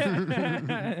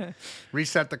enough.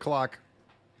 Reset the clock.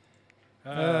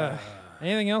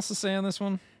 Anything else to say on this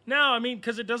one? No, I mean,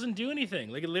 because it doesn't do anything.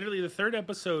 Like, literally, the third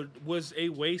episode was a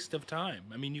waste of time.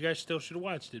 I mean, you guys still should have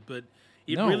watched it, but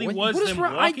it No, really was what is them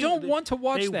wrong? I walking. don't want to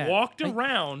watch they that. walked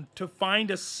around to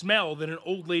find a smell that an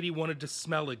old lady wanted to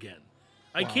smell again.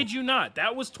 I kid you not.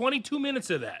 That was 22 minutes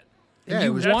of that. Yeah, you it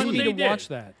was That's want what me they to did. watch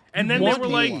that. And You then they want were me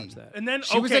to like, watch that. and then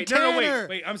She was a tanner.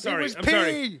 wait. I'm It sorry. was I'm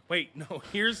sorry. pee. Wait, no.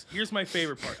 Here's my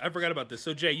favorite part. I forgot about this.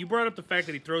 So Jay, you brought up the fact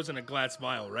that he throws in a glass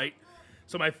vial, right?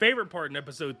 So my favorite part in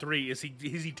episode 3 is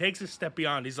he takes a step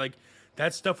beyond. He's like,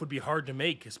 that stuff would be hard to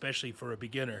make, especially for a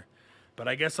beginner. But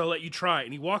I guess I'll let you try.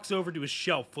 And he walks over to his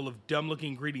shelf full of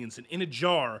dumb-looking ingredients, and in a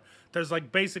jar, there's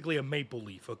like basically a maple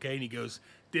leaf, okay? And he goes,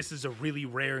 this is a really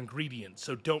rare ingredient,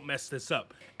 so don't mess this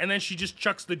up. And then she just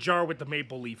chucks the jar with the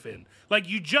maple leaf in. Like,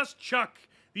 you just chuck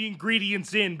the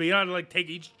ingredients in, but you don't like take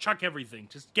it. You just chuck everything.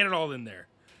 Just get it all in there.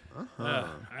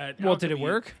 Well, did it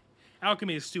work?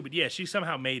 Alchemy is stupid. Yeah, she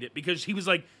somehow made it because he was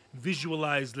like,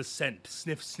 visualize the scent,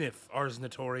 sniff, sniff, Ars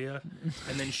Notoria,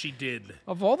 and then she did.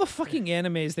 Of all the fucking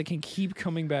animes that can keep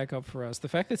coming back up for us, the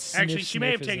fact that Actually, she may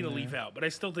have Sniff is taken in the leaf there. out, but I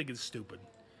still think it's stupid.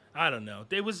 I don't know.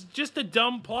 It was just a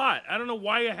dumb plot. I don't know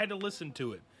why I had to listen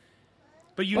to it.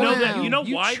 But you know that you know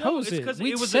You why though? chose It's it. because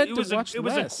We it was said it to was watch it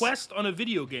was a less. quest on a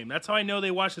video game. That's how I know they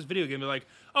watched this video game. They're like,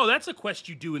 "Oh, that's a quest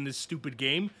you do in this stupid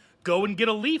game. Go and get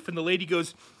a leaf." And the lady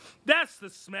goes, "That's the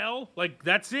smell. Like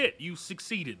that's it. You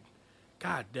succeeded."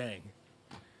 God dang.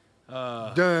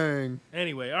 Dang.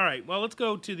 Anyway, all right. Well, let's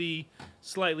go to the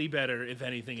slightly better, if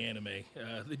anything, anime.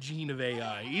 The Gene of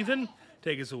AI. Ethan,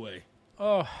 take us away.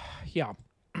 Yeah.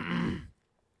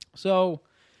 So,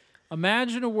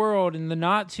 imagine a world in the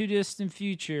not too distant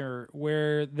future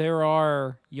where there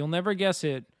are, you'll never guess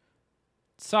it,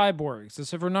 cyborgs.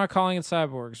 As if we're not calling it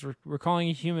cyborgs, we're calling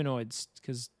it humanoids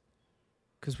because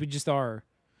we just are.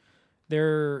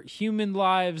 They're human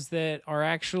lives that are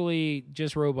actually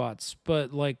just robots,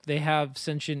 but like they have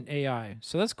sentient AI.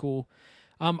 So that's cool.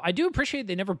 I do appreciate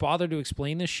they never bothered to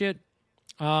explain this shit.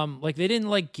 Like they didn't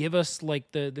like give us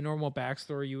like the normal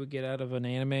backstory you would get out of an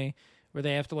anime where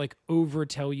they have to like over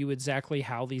tell you exactly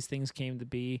how these things came to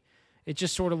be. It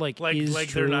just sort of like is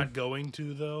true. they're not going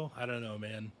to though. I don't know,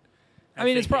 man. I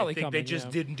mean, it's think- probably I think coming. They just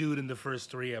yeah. didn't do it in the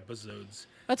first 3 episodes.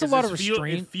 That's a 'Cause lot of it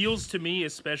restraint. It feels to me,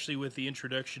 especially with the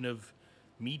introduction of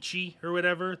Michi or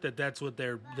whatever, that's what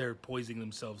they're poising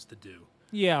themselves to do.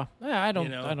 Yeah, I don't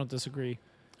You know? I don't disagrry.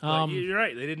 But you're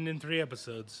right; they didn't in 3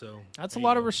 episodes, so That's a there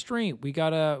lot you of go. restraint. We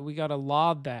gotta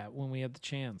laud that when we have the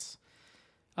chance.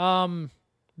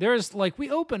 There's like we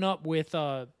open up with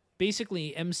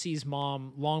basically MC's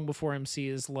mom long before MC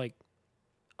is like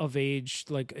of age,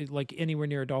 like anywhere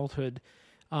near adulthood.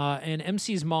 And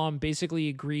MC's mom basically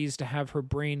agrees to have her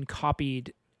brain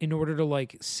copied in order to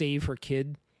like save her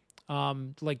kid.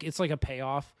 Like it's like a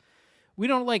payoff. We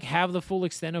don't like have the full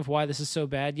extent of why this is so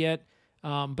bad yet.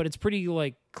 But it's pretty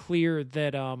like clear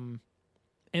that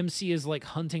MC is like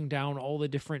hunting down all the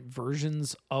different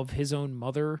versions of his own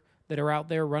mother that are out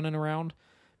there running around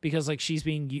because like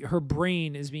her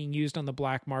brain is being used on the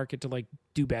black market to like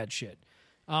do bad shit.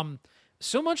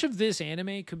 So much of this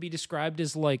anime could be described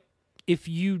as like if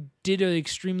you did an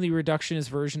extremely reductionist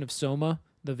version of Soma,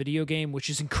 the video game, which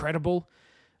is incredible.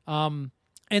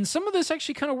 And some of this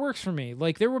actually kind of works for me.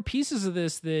 Like there were pieces of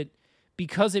this that,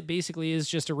 because it basically is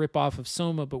just a ripoff of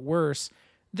Soma but worse,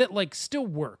 that like still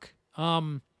work.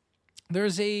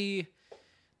 There's a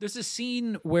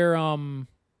scene where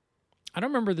I don't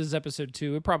remember if this is episode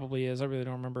 2. It probably is. I really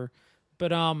don't remember.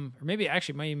 But or maybe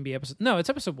actually it might even be it's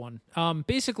episode 1.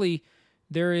 Basically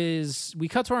we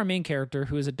cut to our main character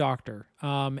who is a doctor.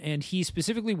 And he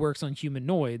specifically works on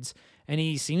humanoids and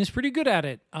he seems pretty good at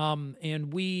it.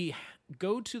 And we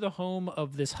go to the home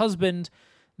of this husband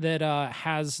that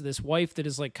has this wife that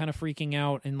is like kind of freaking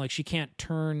out and like she can't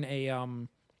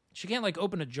like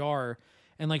open a jar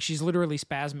and like she's literally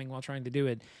spasming while trying to do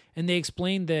it. And they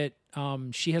explain that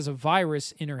she has a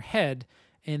virus in her head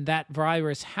and that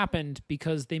virus happened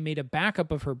because they made a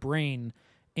backup of her brain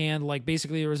and like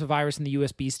basically there was a virus in the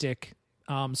USB stick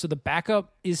So the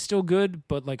backup is still good,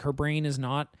 but like her brain is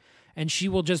not, and she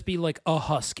will just be like a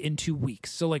husk in 2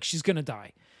 weeks. So like she's gonna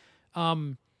die.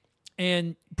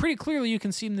 And pretty clearly you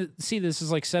can see this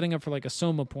as like setting up for like a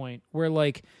Soma point, where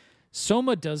like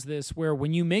Soma does this, where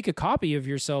when you make a copy of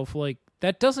yourself, like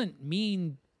that doesn't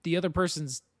mean the other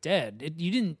person's dead.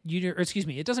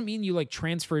 It doesn't mean you like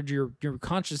transferred your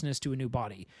consciousness to a new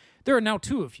body. There are now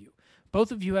two of you.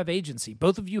 Both of you have agency.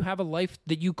 Both of you have a life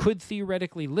that you could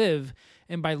theoretically live.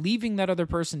 And by leaving that other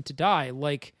person to die,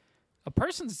 like a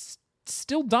person's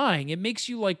still dying. It makes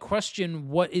you like question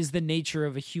what is the nature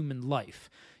of a human life.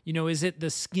 You know, is it the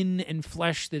skin and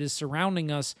flesh that is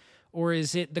surrounding us, or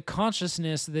is it the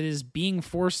consciousness that is being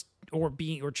forced or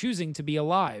choosing to be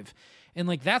alive? And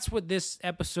like that's what this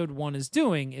episode 1 is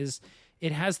doing, is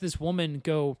it has this woman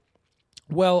go,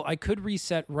 well, I could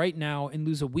reset right now and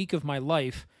lose a week of my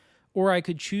life, or I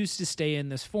could choose to stay in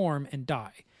this form and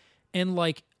die. And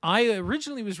like I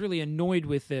originally was really annoyed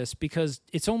with this because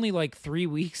it's only like 3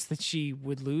 weeks that she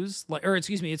would lose,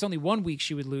 it's only 1 week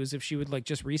she would lose if she would like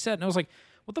just reset. And I was like,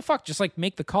 what the fuck? Just like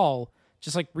make the call,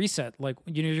 just like reset. Like,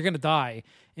 you know, you're going to die.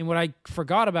 And what I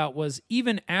forgot about was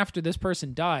even after this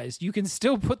person dies, you can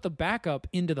still put the backup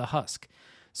into the husk.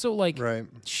 So like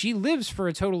she lives for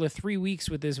a total of 3 weeks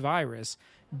with this virus,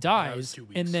 dies, 2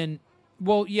 weeks. and then,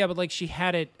 well, yeah, but like she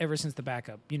had it ever since the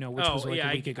backup, you know, which was like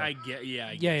a week ago. I guess.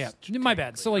 Yeah. My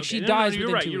bad. So like Okay. she dies you're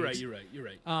within right, 2 you're weeks. right. You're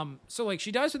right. So like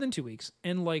she dies within 2 weeks,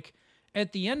 and like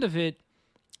at the end of it,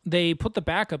 they put the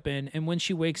backup in, and when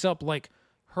she wakes up, like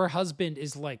her husband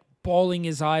is like bawling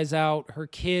his eyes out. Her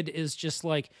kid is just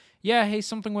like, yeah, hey,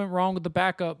 something went wrong with the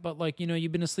backup, but like, you know,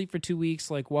 you've been asleep for 2 weeks,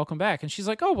 like welcome back. And she's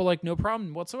like, oh, well, like no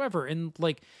problem whatsoever. And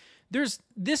like it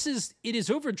is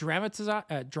over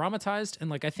dramatized, and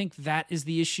like I think that is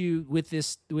the issue with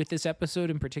this episode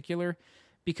in particular,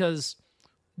 because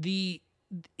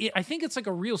I think it's like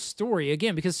a real story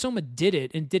again because Soma did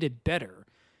it and did it better.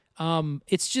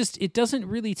 It's just it doesn't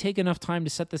really take enough time to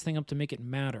set this thing up to make it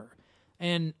matter.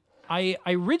 And I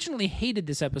originally hated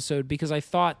this episode because I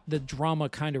thought the drama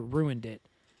kind of ruined it.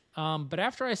 But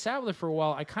after I sat with it for a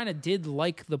while, I kind of did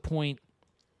like the point,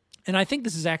 and I think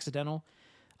this is accidental.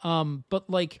 But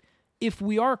like, if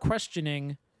we are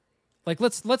questioning, like,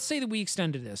 let's say that we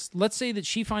extended this. Let's say that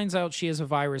she finds out she has a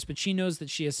virus, but she knows that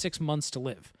she has 6 months to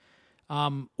live.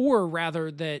 Or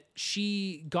rather that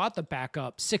she got the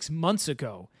backup 6 months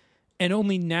ago, and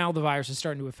only now the virus is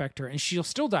starting to affect her, and she'll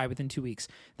still die within 2 weeks.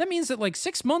 That means that like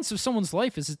 6 months of someone's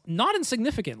life is not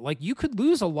insignificant. Like you could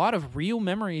lose a lot of real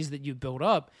memories that you built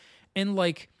up. And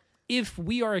like, if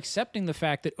we are accepting the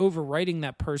fact that overwriting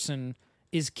that person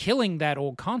is killing that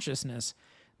old consciousness,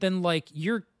 then like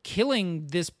you're killing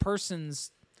this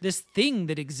thing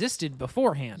that existed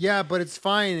beforehand. Yeah, but it's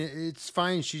fine. It's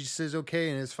fine. She says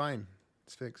okay, and it's fine.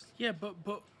 It's fixed. Yeah, but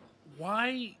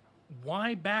why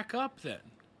back up then?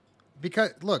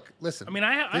 Because look, listen. I mean,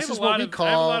 I have this a is lot what we of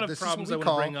call. problems I want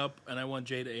to bring up, and I want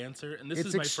Jay to answer. And this It's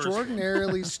is my first.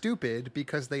 extraordinarily stupid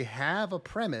because they have a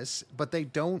premise, but they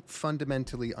don't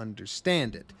fundamentally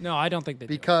understand it. No, I don't think they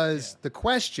do. Because the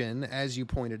question, as you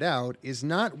pointed out, is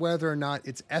not whether or not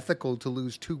it's ethical to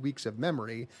lose 2 weeks of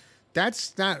memory.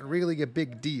 That's not really a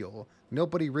big deal.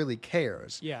 Nobody really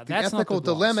cares. Yeah, the that's not ethical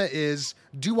the gloss. dilemma is: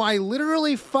 do I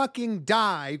literally fucking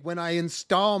die when I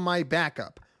install my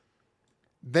backup?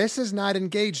 This is not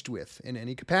engaged with in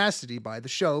any capacity by the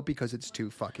show because it's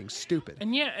too fucking stupid.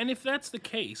 And yeah, and if that's the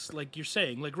case, like you're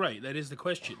saying, like, right, that is the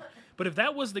question. But if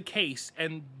that was the case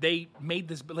and they made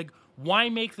this, like, why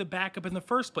make the backup in the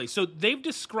first place? So they've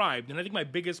described, and I think my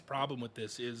biggest problem with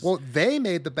this is... Well, they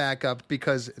made the backup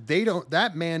because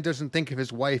that man doesn't think of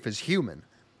his wife as human.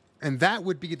 And that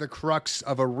would be the crux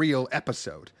of a real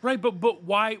episode. Right, but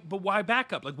why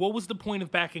backup? Like, what was the point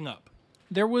of backing up?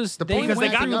 There was The point of they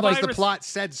got backing the up is the virus- plot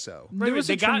said so. There was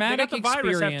they a got traumatic the virus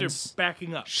experience. after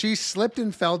backing up. She slipped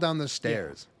and fell down the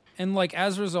stairs. And like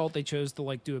as a result, they chose to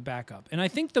like do a backup. And I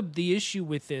think the issue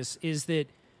with this is that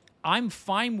I'm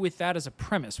fine with that as a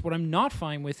premise. What I'm not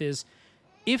fine with is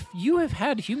if you have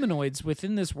had humanoids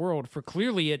within this world for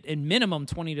clearly at minimum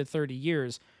 20 to 30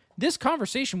 years, this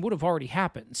conversation would have already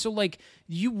happened. So like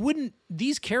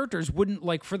these characters wouldn't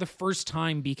like for the first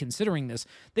time be considering this.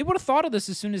 They would have thought of this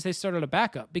as soon as they started a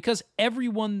backup, because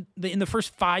everyone in the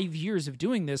first 5 years of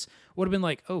doing this would have been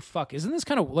like, oh fuck, isn't this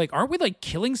kind of like, aren't we like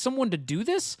killing someone to do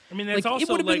this? I mean, that's like, also it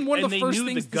would have been one of the and they first knew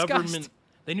things the government. discussed.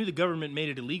 They knew the government made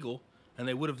it illegal, and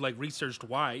they would have like researched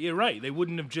why. Yeah, right. They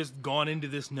wouldn't have just gone into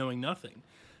this knowing nothing.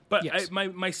 But Yes.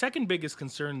 my second biggest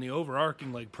concern, the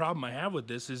overarching like problem I have with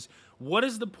this is, what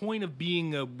is the point of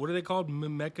being a, what are they called?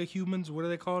 Mecha humans? What are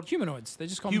they called? Humanoids. They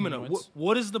just call them Humanoid. humanoids.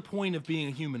 What is the point of being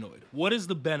a humanoid? What is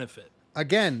the benefit?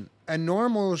 Again, a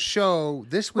normal show,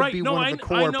 this would be one of the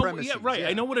core premises. Yeah, right.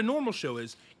 I know what a normal show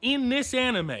is. In this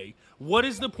anime, what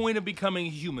is the point of becoming a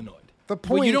humanoid? The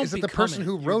point you don't is that the become person it.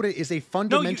 who wrote it is a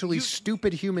fundamentally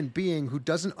stupid human being who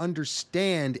doesn't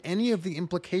understand any of the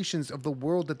implications of the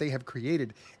world that they have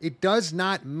created. It does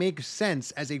not make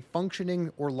sense as a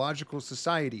functioning or logical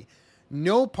society.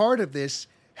 No part of this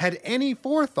had any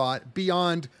forethought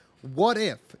beyond what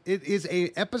if. It is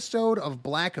an episode of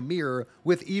Black Mirror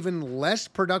with even less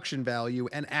production value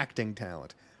and acting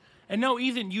talent. And no,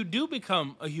 Ethan, you do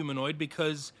become a humanoid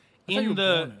because you were in born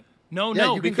the it. no, Yeah,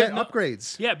 no, you can because get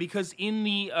upgrades. Yeah, because in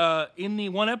the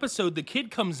one episode, the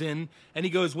kid comes in and he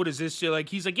goes, "What is this?" You're like,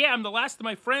 he's like, "Yeah, I'm the last of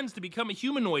my friends to become a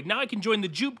humanoid. Now I can join the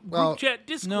group chat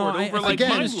Discord No, over like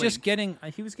again, he was Mind just Link." getting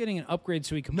he was getting an upgrade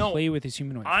so he could play with his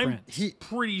humanoid I'm friends.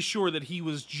 pretty sure that he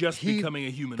was just becoming a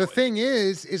humanoid. The thing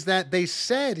is that they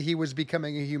said he was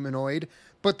becoming a humanoid,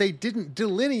 but they didn't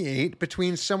delineate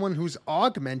between someone who's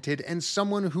augmented and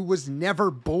someone who was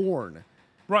never born.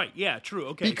 Right, yeah, true.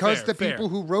 Okay. Because fair, the people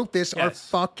who wrote this are Yes.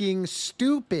 fucking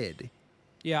stupid.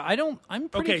 Yeah, I'm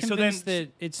pretty Okay, so convinced then-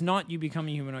 that it's not you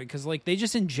becoming a humanoid because like they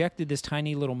just injected this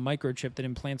tiny little microchip that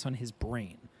implants on his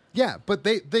brain. Yeah, but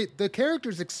the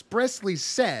characters expressly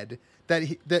said that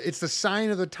that it's the sign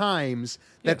of the times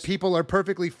that Yes. people are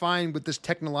perfectly fine with this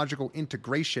technological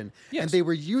integration. Yes. And they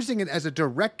were using it as a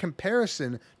direct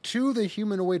comparison to the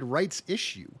humanoid rights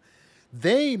issue.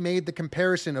 They made the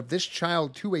comparison of this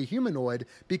child to a humanoid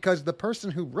because the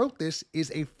person who wrote this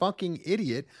is a fucking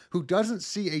idiot who doesn't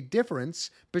see a difference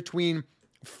between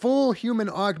full human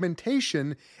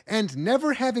augmentation and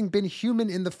never having been human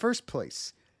in the first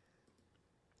place.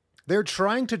 They're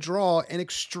trying to draw an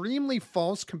extremely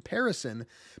false comparison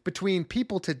between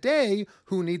people today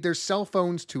who need their cell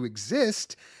phones to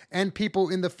exist and people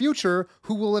in the future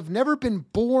who will have never been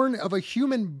born of a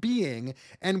human being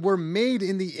and were made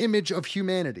in the image of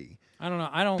humanity. I don't know.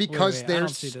 I don't Because wait, I they're don't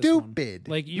see this one. stupid.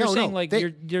 Like you're No, saying, no, like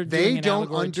they, you're they doing an don't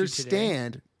allegory to today.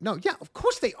 understand. No, yeah, of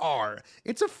course they are.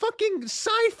 It's a fucking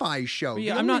sci-fi show. But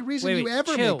yeah, the I'm only not. reason wait, you wait,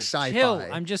 ever chill, make sci-fi. Chill.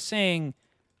 I'm just saying.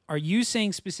 Are you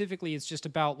saying specifically it's just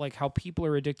about like how people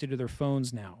are addicted to their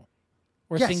phones now,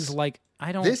 or Yes. things like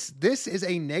I don't. This is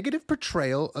a negative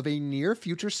portrayal of a near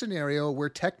future scenario where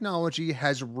technology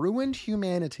has ruined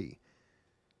humanity.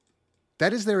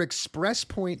 That is their express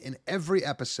point in every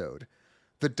episode.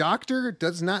 The Doctor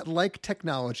does not like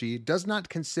technology, does not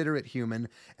consider it human,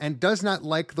 and does not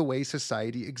like the way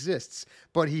society exists.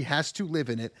 But he has to live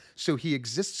in it, so he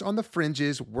exists on the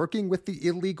fringes, working with the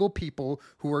illegal people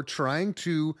who are trying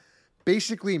to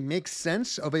basically make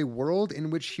sense of a world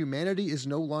in which humanity is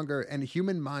no longer, and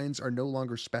human minds are no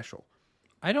longer special.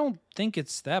 I don't think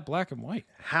it's that black and white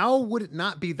How would it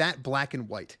not be that black and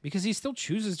white? because he still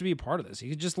chooses to be a part of this. He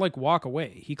could just like walk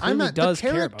away. He I'm clearly not. does The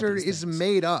care about character these is things.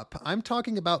 made up. I'm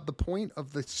talking about the point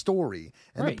of the story,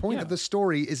 and Right, the point yeah. of the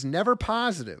story is never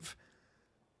positive.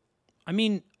 I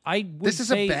mean, I would This is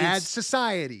say a bad it's-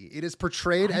 society. It is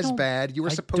portrayed I as don't- bad. You are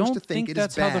I supposed to don't think it is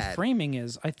that's bad. how the framing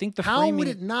is. I think the How framing would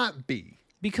it not be?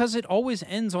 because it always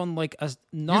ends on like a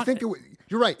not. You think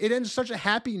you're right. It ends such a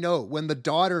happy note when the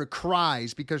daughter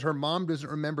cries because her mom doesn't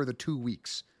remember the 2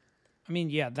 weeks. I mean,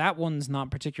 yeah, that one's not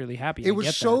particularly happy. It I was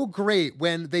get so that. great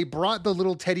when they brought the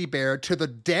little teddy bear to the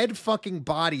dead fucking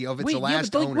body of its Wait, last yeah,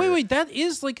 but, like, owner. wait, that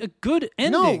is like a good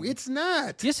ending. No, it's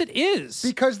not. yes, it is.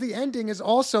 Because the ending is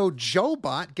also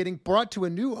Joe-Bot getting brought to a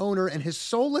new owner and his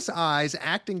soulless eyes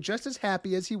acting just as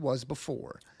happy as he was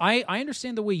before. I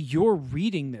understand the way you're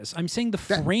reading this. I'm saying the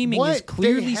That- framing what? is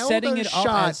clearly They held setting a it up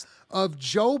shot as of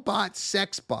Joe-Bot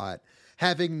Sexbot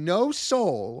having no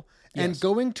soul and Yes.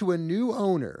 going to a new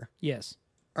owner. yes.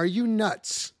 Are you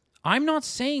nuts? I'm not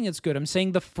saying it's good. I'm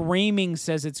saying the framing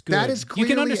says it's good. That is you can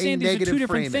clearly understand a these are negative two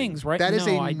different framing. things, right? That is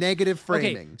No, a negative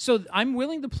framing. Okay, so I'm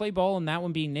willing to play ball on that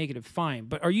one being negative, fine.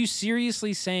 But are you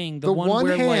seriously saying the The one one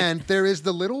where hand, like there is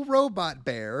the little robot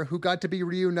bear who got to be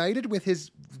reunited with his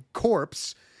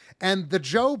corpse, and the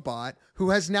Joe-Bot who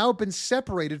has now been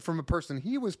separated from a person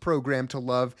he was programmed to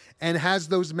love and has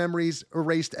those memories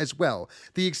erased as well.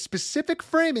 The specific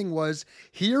framing was,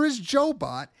 here is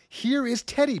Joe-Bot, here is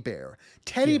Teddy Bear.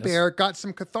 Teddy Yes. Bear got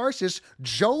some catharsis.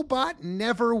 Joe-Bot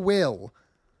never will.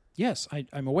 yes,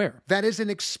 I'm aware. That is an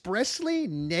expressly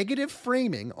negative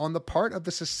framing on the part of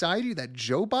the society that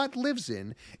Joe-Bot lives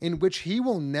in which he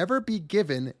will never be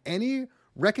given any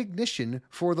recognition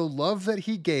for the love that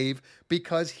he gave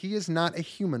because he is not a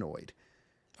humanoid.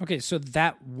 Okay, so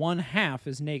that one half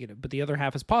is negative, but the other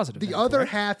half is positive. The then, other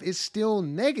correct? half is still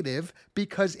negative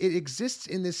because it exists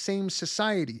in the same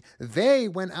society. They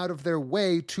went out of their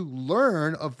way to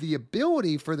learn of the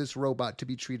ability for this robot to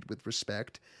be treated with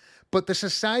respect, But the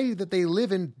society that they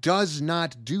live in does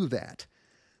not do that.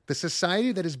 The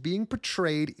society that is being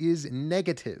portrayed is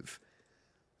negative.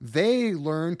 They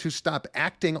learn to stop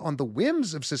acting on the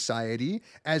whims of society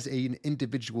as an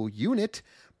individual unit,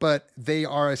 but they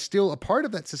are still a part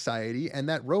of that society, and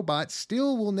that robot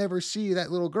still will never see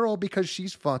that little girl because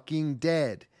she's fucking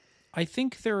dead. I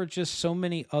think there are just so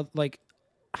many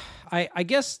I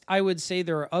guess I would say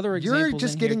there are other examples. You're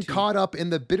just in here getting too. caught up in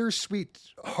the bittersweet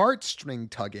heartstring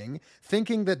tugging,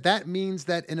 thinking that means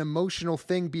that an emotional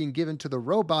thing being given to the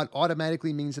robot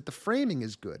automatically means that the framing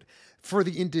is good. For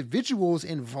the individuals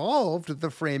involved, the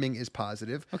framing is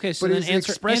positive. Okay, so but then it is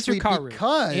answer expressly Karu.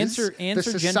 because Answer the gender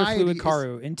society fluid is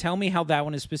Karu and tell me how that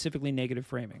one is specifically negative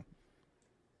framing.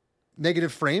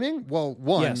 negative framing. Well,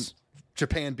 one, Yes.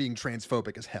 Japan being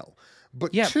transphobic as hell,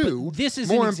 but Yeah, two, but this is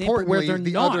more an example where importantly, they're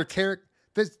the not. other character.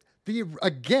 The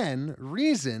again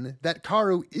reason that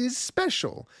Karu is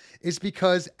special is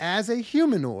because as a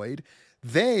humanoid,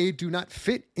 they do not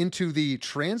fit into the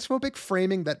transphobic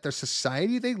framing that the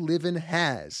society they live in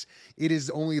has. It is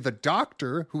only the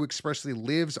doctor who expressly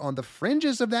lives on the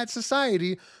fringes of that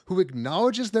society who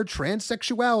acknowledges their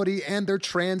transsexuality and their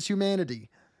transhumanity.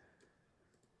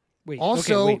 Wait,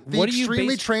 Also, okay, wait. the What do you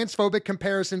extremely base- transphobic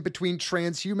comparison between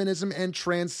transhumanism and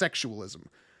transsexualism.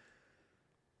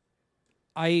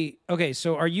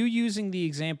 So are you using the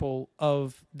example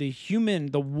of the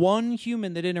one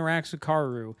human that interacts with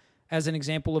Karu as an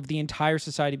example of the entire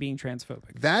society being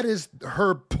transphobic? That is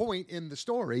her point in the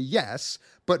story, yes.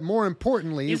 But more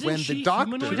importantly, Isn't when she the doctor...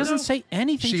 humanoid? She doesn't say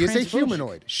anything. She is a transphobic.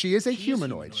 humanoid. She is a She is humanoid.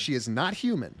 humanoid. She is not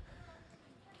human.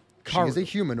 She Karu. is a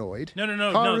humanoid. No,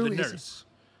 Karu the is- nurse.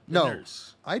 The No,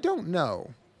 nurse. I don't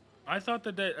know. I thought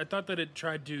that it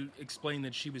tried to explain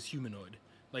that she was humanoid,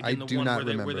 like I in the do one not where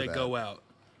they remember that. go out,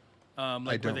 like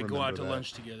where don't they go out remember to that.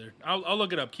 lunch together. I'll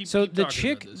look it up. Keep So keep the talking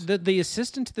chick, about this. the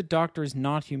assistant to the doctor is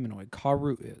not humanoid.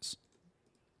 Karu is.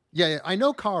 Yeah, I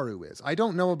know Karu is. I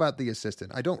don't know about the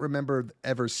assistant. I don't remember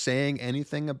ever saying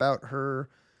anything about her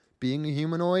being a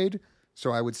humanoid.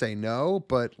 So I would say no,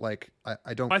 but like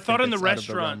I don't. I thought think in the it's out of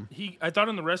restaurant, realm. I thought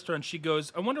in the restaurant she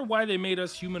goes, "I wonder why they made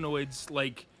us humanoids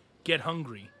like get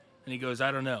hungry." And he goes,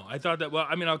 "I don't know." I thought that. Well,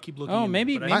 I mean, I'll keep looking. Oh, into it,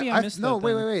 maybe- but maybe I missed no, that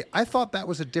wait, then. wait. I thought that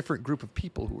was a different group of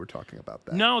people who were talking about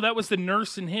that. No, that was the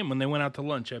nurse and him when they went out to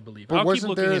lunch, I believe. But I'll keep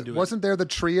looking into it. wasn't there the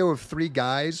trio of three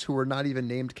guys who were not even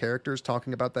named characters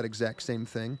talking about that exact same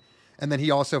thing? And then he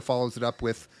also follows it up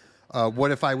with,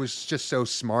 "What if I was just so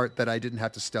smart that I didn't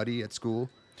have to study at school?"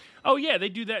 Oh yeah, they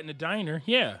do that in a diner.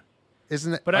 Yeah,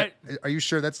 Isn't it? But are you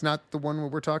sure that's not the one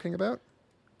we're talking about?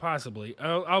 possibly.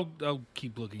 I'll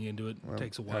keep looking into it. It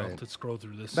takes a while alright. to scroll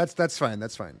through this. That's fine.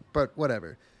 That's fine. But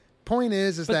whatever. Point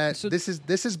is But, that so- this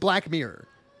is Black Mirror.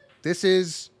 This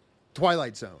is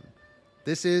Twilight Zone.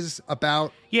 This is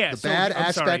about Yeah, the so- bad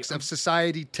I'm sorry. aspects of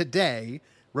society today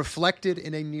reflected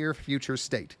in a near future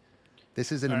state.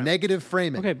 This is a negative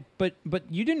framing. Okay, but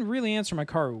you didn't really answer my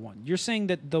Karu one. You're saying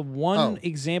that the one Oh.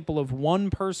 example of one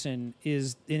person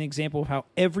is an example of how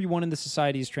everyone in the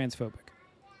society is transphobic.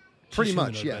 Pretty She's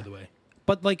much, humanoid, yeah. By the way.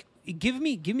 But like, give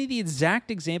me the exact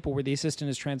example where the assistant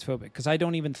is transphobic, because I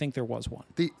don't even think there was one.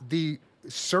 The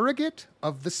surrogate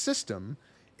of the system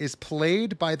is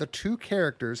played by the two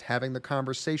characters having the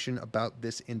conversation about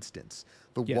this instance.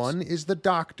 The Yes. one is the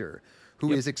doctor,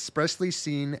 who is Yep. expressly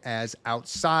seen as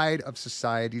outside of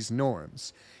society's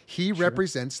norms. He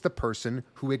represents the person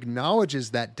who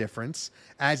acknowledges that difference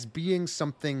as being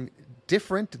something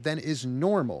different than is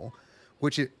normal,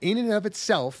 which in and of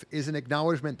itself is an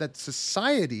acknowledgement that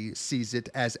society sees it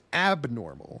as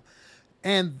abnormal.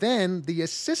 And then the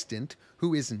assistant,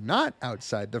 who is not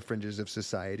outside the fringes of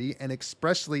society and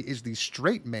expressly is the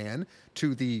straight man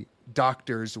to the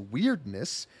doctor's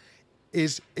weirdness,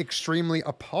 is extremely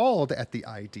appalled at the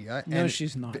idea. No, and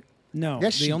she's not. No,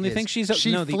 Yes, the she only is. thing she's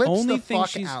She no, the flips only the thing fuck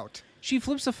she's out. She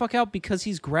flips the fuck out because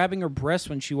he's grabbing her breast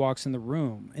when she walks in the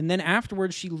room, and then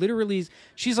afterwards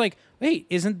she's like, "Wait,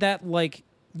 isn't that like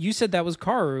you said that was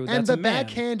Karu? And That's the a man."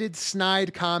 backhanded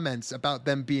snide comments about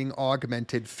them being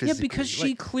augmented Yeah, physically. because she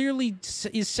Like, clearly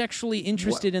is sexually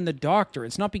interested in the doctor.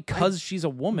 It's not because she's a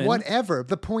woman. whatever.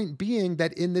 The point being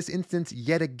that in this instance,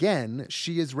 yet again,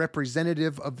 she is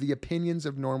representative of the opinions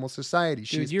of normal society.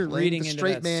 She Dude, is you're playing reading the into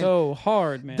straight that man. so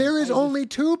hard, man. There is I- only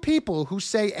two people who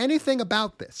say anything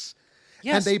about this.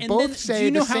 Yes, and they and both then do say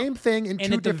you know the how- same thing in and two at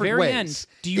the different very ways. end,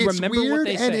 do you it's remember weird what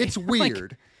they and say? it's Like,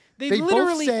 weird. they both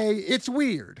literally- say it's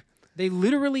weird. They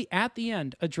literally at the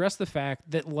end address the fact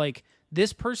that like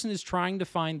This person is trying to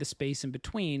find the space in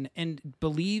between and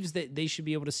believes that they should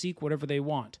be able to seek whatever they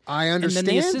want. I understand. And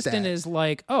then the assistant that. is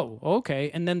like, "Oh, okay."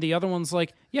 And then the other one's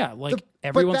like, "Yeah, like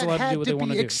everyone's allowed to do what they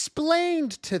want to do."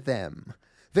 Explained to them.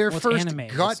 Their Well, it's first anime.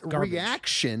 It's gut garbage.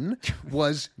 reaction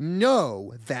was,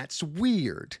 "No, that's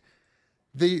weird."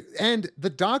 And the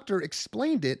doctor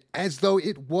explained it as though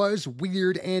it was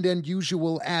weird and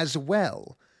unusual as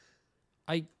well.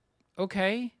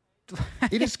 Okay.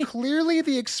 It is clearly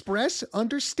the express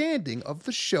understanding of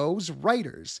the show's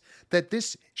writers that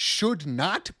this should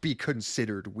not be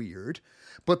considered weird,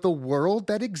 but the world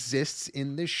that exists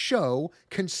in this show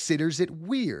considers it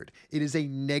weird. It is a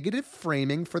negative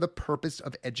framing for the purpose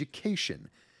of education.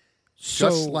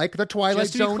 Just like the Twilight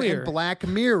just to be Zone clear. and Black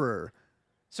Mirror.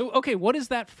 So, okay, what does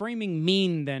that framing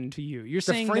mean then to you? You're The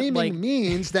saying framing that, like,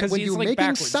 means that 'cause when it's, you're like, making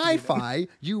backwards to do that. sci-fi,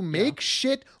 you make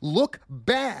shit look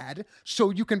bad so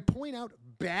you can point out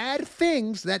bad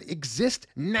things that exist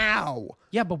now.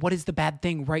 Yeah, but what is the bad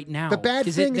thing right now? The bad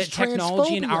is thing it is that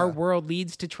technology in our transphobia. world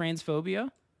leads to transphobia?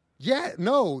 Yeah,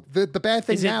 no, the bad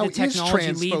thing Is it now the is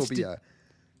technology leads to- transphobia.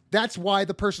 That's why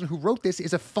the person who wrote this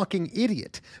is a fucking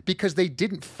idiot, because they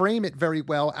didn't frame it very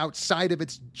well outside of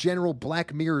its general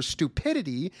Black Mirror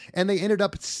stupidity, and they ended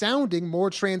up sounding more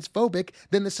transphobic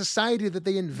than the society that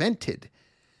they invented.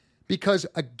 Because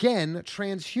again,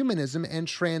 transhumanism and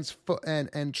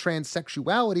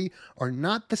transsexuality are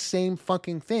not the same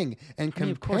fucking thing, and I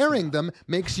mean, of course comparing them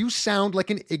makes you sound like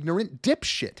an ignorant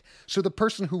dipshit. So the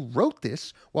person who wrote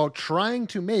this, while trying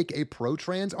to make a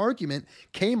pro-trans argument,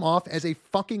 came off as a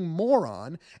fucking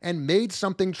moron and made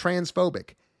something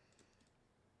transphobic.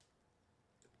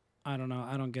 I don't know.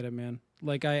 I don't get it, man.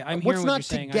 Like, I'm What's hearing what not you're to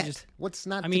saying. get? What's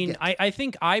not I to mean, get? I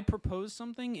think I propose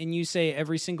something and you say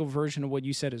every single version of what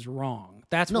you said is wrong.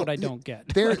 That's what I don't get.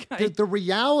 The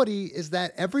reality is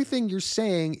that everything you're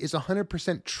saying is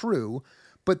 100% true,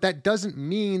 but that doesn't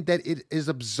mean that it is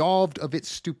absolved of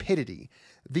its stupidity.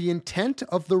 The intent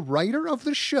of the writer of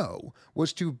the show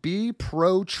was to be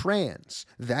pro-trans.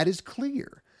 That is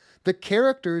clear. The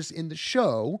characters in the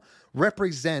show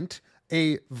represent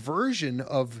a version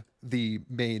of the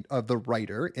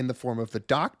writer in the form of the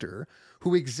doctor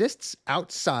who exists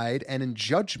outside and in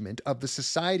judgment of the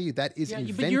society that is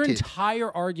invented. But your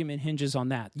entire argument hinges on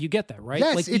that. You get that, right?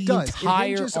 Yes, like, it does. It entire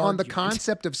hinges on the argument.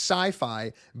 concept of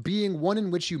sci-fi being one in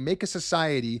which you make a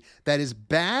society that is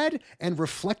bad and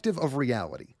reflective of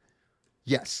reality.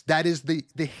 Yes, that is the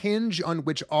hinge on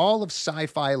which all of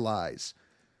sci-fi lies.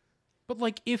 But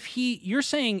like, you're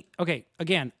saying, okay,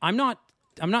 again, I'm not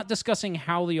discussing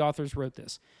how the authors wrote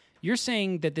this. You're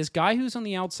saying that this guy who's on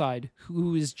the outside,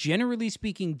 who is generally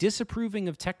speaking disapproving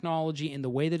of technology in the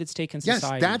way that it's taken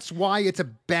society. Yes, that's why it's a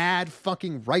bad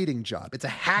fucking writing job. It's a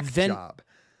hack job.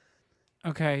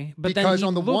 Okay, but because then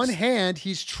on the one hand,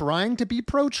 he's trying to be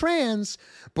pro-trans,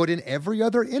 but in every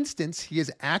other instance, he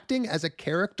is acting as a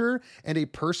character and a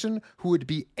person who would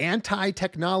be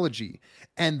anti-technology,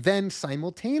 and then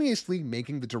simultaneously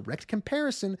making the direct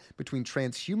comparison between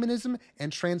transhumanism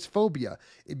and transphobia,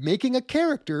 making a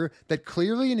character that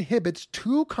clearly inhibits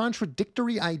two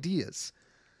contradictory ideas.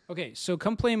 Okay, so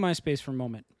come play in my space for a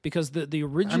moment, because the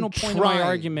original I'm point of my trying.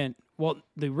 argument,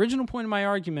 the original point of my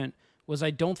argument was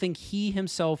I don't think he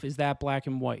himself is that black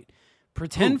and white.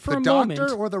 Pretend for the a doctor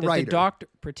moment or the that writer?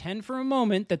 Pretend for a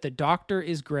moment that the doctor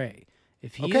is gray.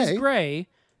 If he Okay. is gray,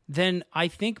 then I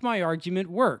think my argument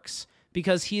works,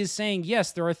 because he is saying,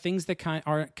 yes, there are things that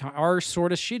are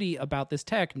sort of shitty about this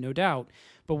tech, no doubt.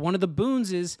 But one of the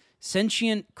boons is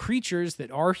sentient creatures that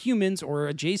are humans or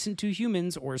adjacent to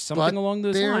humans or something But along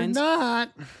those they're lines.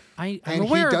 not. I'm And he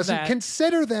aware of doesn't that.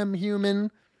 consider them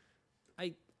human.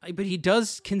 But he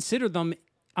does consider them.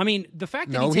 I mean, the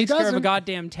fact that No, he he takes care of a doesn't.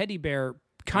 goddamn teddy bear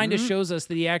kind of shows us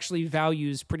that he actually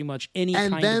values pretty much any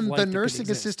And kind then of life the that could nursing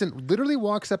exist. assistant literally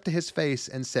walks up to his face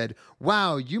and said,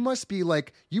 "Wow, you must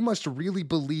really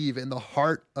believe in the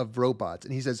heart of robots."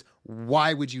 And he says,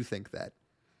 "Why would you think that?"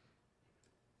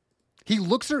 He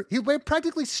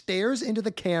practically stares into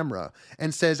the camera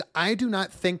and says, "I do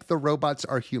not think the robots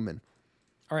are human."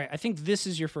 All right, I think this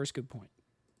is your first good point.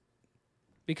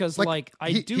 Because, I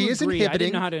he do is agree. I inhibiting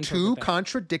didn't know how to interpret two that.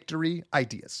 contradictory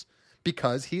ideas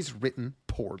because he's written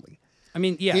poorly. I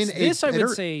mean, yes, in a this I better-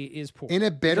 would say is poor. In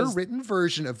a better because- written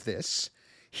version of this,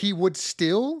 he would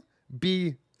still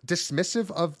be dismissive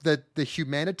of the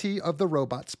humanity of the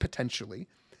robots potentially,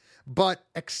 but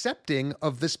accepting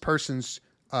of this person's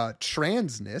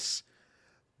transness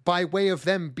by way of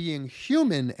them being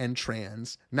human and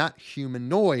trans, not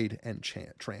humanoid and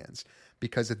trans,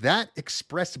 because that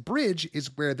express bridge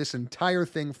is where this entire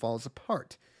thing falls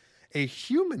apart. A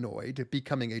humanoid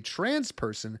becoming a trans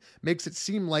person makes it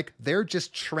seem like they're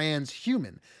just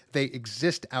transhuman. They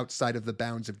exist outside of the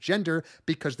bounds of gender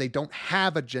because they don't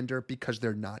have a gender because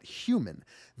they're not human.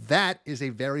 That is a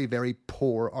very, very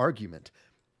poor argument.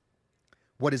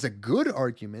 What is a good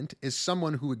argument is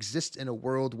someone who exists in a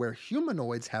world where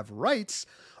humanoids have rights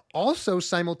also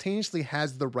simultaneously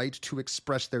has the right to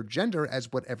express their gender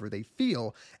as whatever they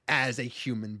feel as a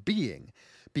human being,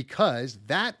 because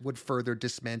that would further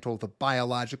dismantle the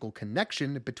biological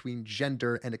connection between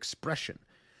gender and expression.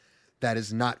 That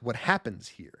is not what happens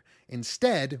here.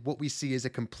 Instead, what we see is a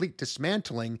complete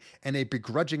dismantling and a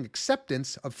begrudging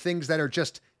acceptance of things that are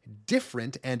just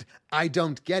different and I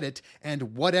don't get it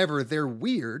and whatever, they're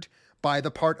weird by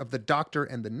the part of the doctor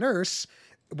and the nurse,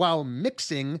 while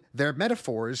mixing their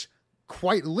metaphors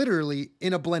quite literally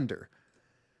in a blender.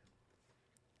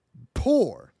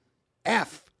 Poor.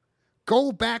 F.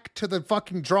 Go back to the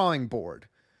fucking drawing board.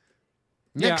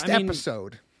 Next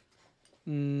episode. I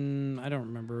don't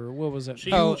remember. What was it?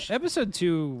 She- Episode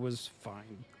 2 was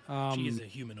fine. She is a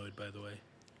humanoid, by the way.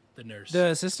 The nurse. The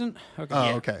assistant? Okay.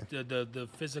 Oh, okay. The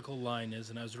physical line is,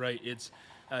 and I was right, it's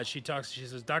she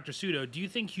says, Dr. Pseudo, do you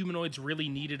think humanoids really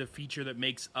needed a feature that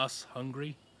makes us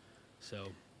hungry? So,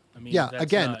 I mean, Yeah, that's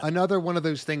again, not- another one of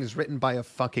those things written by a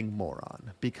fucking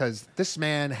moron, because this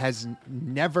man has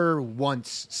never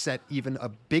once set even a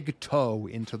big toe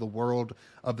into the world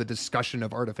of the discussion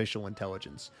of artificial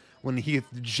intelligence, when he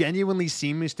genuinely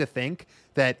seems to think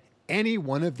that any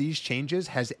one of these changes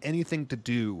has anything to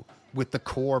do with the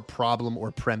core problem or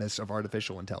premise of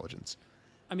artificial intelligence.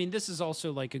 I mean, this is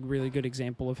also like a really good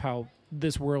example of how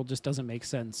this world just doesn't make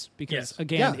sense. Because, Yes.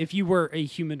 again, Yeah. if you were a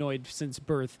humanoid since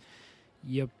birth,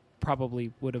 you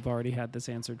probably would have already had this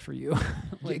answered for you.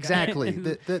 Like, Exactly.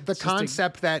 The just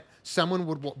concept that someone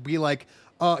would be like,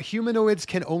 humanoids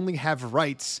can only have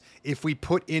rights if we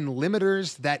put in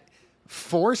limiters that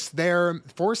force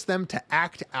them to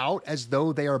act out as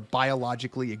though they are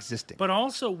biologically existing. But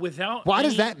also without Why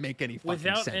does any- that make any fucking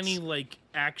without sense? any like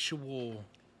actual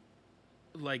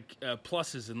like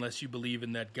pluses, unless you believe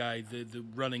in that guy, the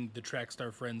running the track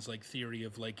star friends like theory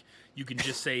of like you can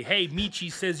just say, hey, Michi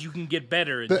says you can get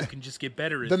better, and you can just get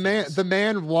better at things. The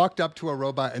man walked up to a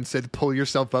robot and said, "Pull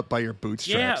yourself up by your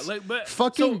bootstraps." Yeah, like, but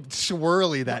fucking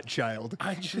swirly that child.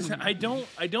 I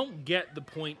don't get the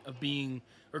point of being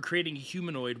or creating a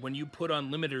humanoid when you put on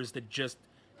limiters that just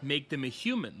make them a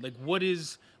human. Like what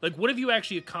have you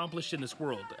actually accomplished in this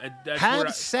world? That's where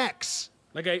Have sex.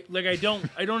 I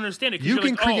don't understand it. 'Cause You you're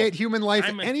can like, create human life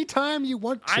I'm a- anytime you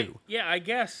want to. I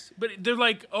guess. But they're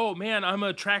like, oh man, I'm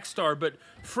a track star, but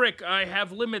frick, I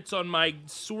have limits on my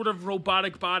sort of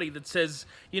robotic body that says,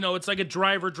 it's like a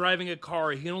driver driving a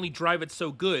car. He can only drive it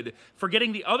so good.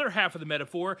 Forgetting the other half of the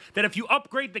metaphor, that if you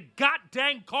upgrade the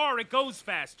goddamn car, it goes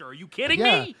faster. Are you kidding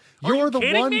Yeah, me? Are you're you the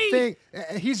kidding one me? thing.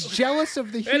 He's jealous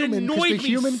of the human because the annoyed me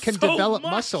human can so develop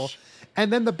much. muscle. And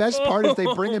then the best part is they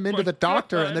bring him into my the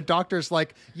doctor, God. and the doctor's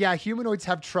like, "Yeah, humanoids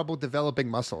have trouble developing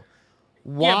muscle.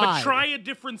 Why? Yeah, but try a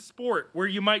different sport where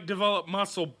you might develop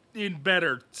muscle in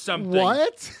better something.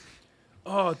 What?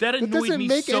 Oh, that annoyed doesn't me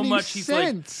make so any much. He's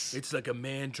sense. like, it's like a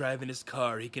man driving his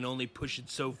car. He can only push it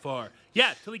so far.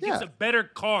 Yeah, till he gets Yeah. a better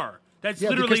car. That's Yeah,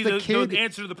 literally because the kid- the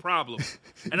answer to the problem.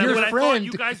 And Your what I thought friend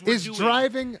you guys were is doing,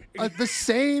 driving the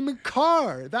same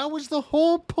car. That was the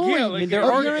whole point Yeah, I mean, there of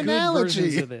are your good analogy.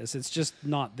 versions of this. It's just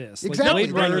not this. Exactly,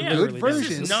 Like, Blade there Runner are good literally does This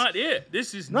versions. is not it.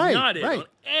 This is Right, not it. right. On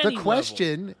any The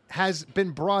question has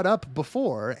been brought up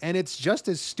before, and it's just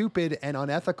as stupid and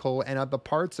unethical and on the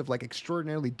parts of like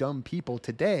extraordinarily dumb people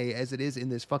today as it is in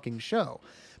this fucking show.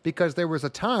 Because there was a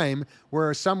time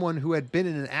where someone who had been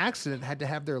in an accident had to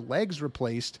have their legs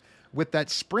replaced with that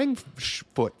spring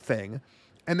foot thing,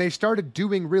 and they started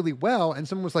doing really well, and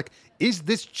someone was like, "Is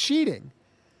this cheating?"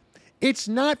 It's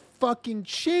not fucking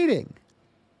cheating,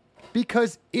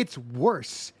 because it's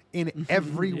worse in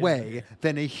every way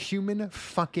than a human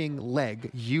fucking leg,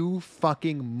 you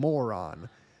fucking moron.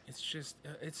 It's just,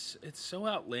 it's so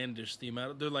outlandish, the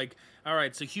amount. They're like, all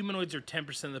right, so humanoids are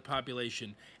 10% of the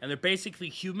population, and they're basically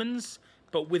humans,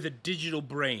 but with a digital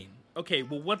brain. Okay,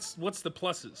 well, what's the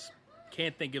pluses?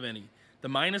 Can't think of any. The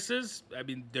minuses, I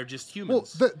mean, they're just Well,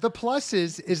 humans. the plus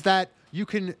is that you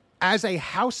can, as a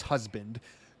house husband,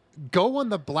 go on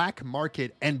the black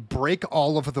market and break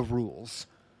all of the rules.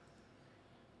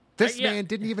 This yeah. man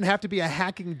didn't even have to be a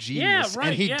hacking genius, right,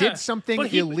 and he yeah. did something But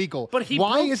he- illegal. but he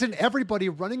Why broke- isn't everybody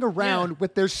running around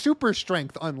with their super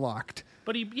strength unlocked?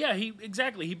 But he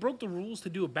exactly. He broke the rules to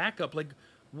do a backup. Like,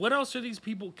 what else are these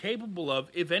people capable of,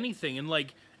 if anything? And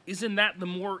like, isn't that the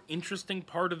more interesting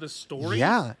part of the story?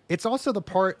 Yeah, it's also the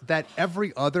part that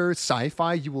every other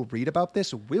sci-fi you will read about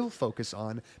this will focus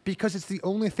on because it's the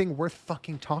only thing worth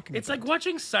fucking talking It's about. like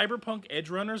watching Cyberpunk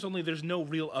Edgerunners, only there's no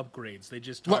real upgrades. They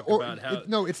just talk about how...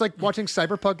 No, it's like watching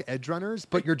Cyberpunk Edgerunners,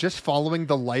 but you're just following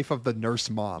the life of the nurse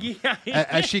mom Yeah.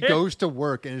 as she goes to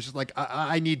work, and it's just like,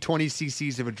 I need 20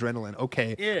 cc's of adrenaline.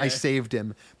 Okay, Yeah. I saved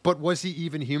him. But was he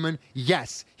even human?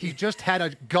 Yes, he just had a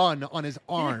gun on his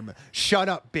arm. Shut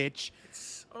up, bitch.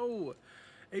 Oh,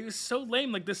 it was so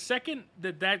lame. Like, the second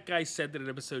that guy said that in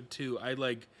episode 2, I,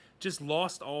 like, just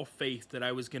lost all faith that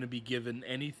I was going to be given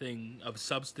anything of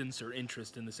substance or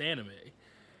interest in this anime.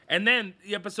 And then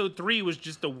the episode 3 was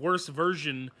just the worst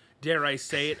version, dare I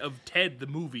say it, of Ted the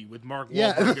movie with Mark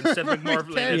Wahlberg and Seth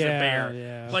MacFarlane as a bear.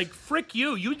 Yeah. Like, frick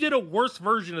you. You did a worse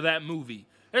version of that movie.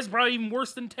 That's probably even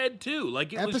worse than Ted 2.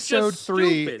 Like, it was Episode just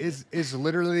 3 stupid. is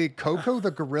literally Coco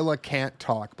the gorilla can't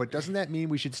talk, but doesn't that mean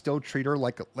we should still treat her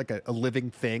like a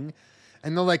living thing?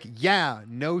 And they're like, yeah,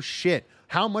 no shit.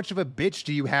 How much of a bitch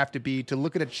do you have to be to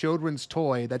look at a children's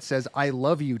toy that says, I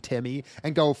love you, Timmy,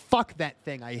 and go, fuck that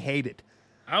thing, I hate it.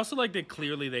 I also like that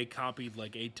clearly they copied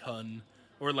like a ton,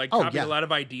 or like Oh, copied yeah. a lot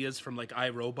of ideas from like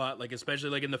iRobot. Like especially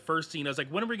like in the first scene, I was like,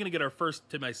 when are we gonna get our first?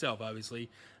 To myself, obviously, I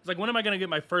was like, when am I gonna get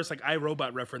my first like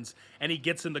iRobot reference? And he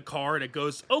gets in the car and it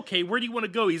goes, okay, where do you want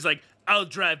to go? He's like, I'll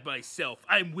drive myself.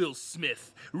 I'm Will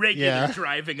Smith, regular Yeah.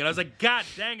 driving. And I was like, God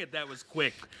dang it, that was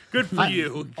quick. Good for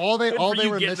you. All they Good for you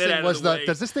were getting that missing out of was the the, way.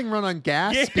 does this thing run on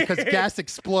gas? Yeah. Because gas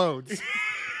explodes.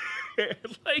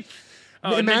 Like.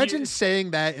 Oh, and then Imagine you-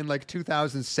 saying that in like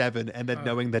 2007 and then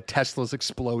knowing that Teslas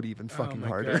explode even Oh fucking my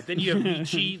harder. God. Then you have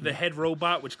Michi, the head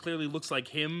robot, which clearly looks like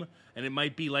him, and it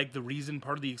might be like the reason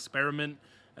part of the experiment.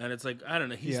 And it's like, I don't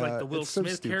know, he's Yeah, like the Will it's so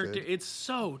Smith stupid. character. It's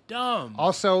so dumb.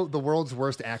 Also, the world's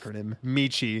worst acronym,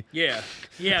 Michi. Yeah,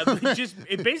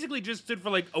 it basically just stood for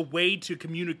like a way to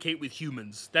communicate with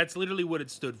humans. That's literally what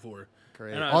it stood for.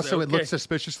 Great. And I was Also, like, it looks okay.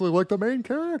 suspiciously like the main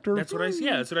character. That's what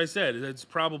I said. It's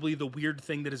probably the weird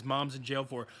thing that his mom's in jail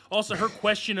for. Also, her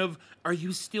question of, "Are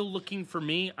you still looking for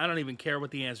me?" I don't even care what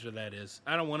the answer to that is.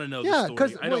 I don't want to know Yeah, the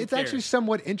because story. I don't it's care. actually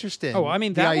somewhat interesting. Oh, I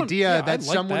mean, the that one- idea yeah, I'd that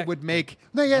like someone that. would make,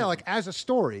 like as a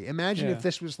story. Imagine Yeah. if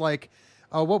this was like,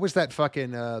 what was that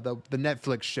fucking the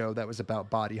Netflix show that was about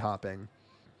body hopping?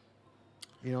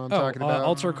 You know what I'm talking about?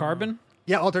 Alter Carbon?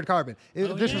 Yeah, Altered Carbon.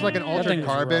 This was like an yeah. That Altered thing was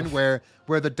Carbon rough.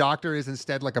 where the doctor is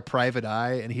instead like a private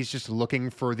eye and he's just looking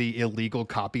for the illegal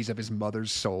copies of his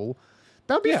mother's soul.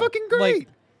 That'd be fucking great.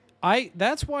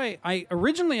 That's why I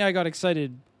originally got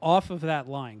excited off of that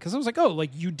line because I was like, oh,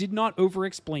 like you did not over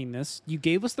explain this. You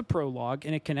gave us the prologue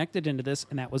and it connected into this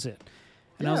and that was it.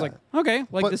 And I was Yeah. like, okay,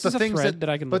 like this is a thread that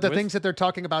I can live But the with. things that they're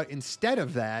talking about instead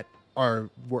of that are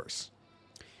worse.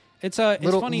 It's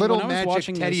Little funny little when I was magic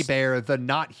watching teddy this, bear, the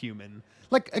not human.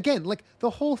 Like again, like the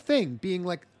whole thing being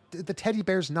like the teddy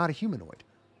bear's not a humanoid.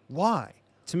 Why?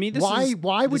 to me this Why is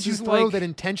would this you is throw like, that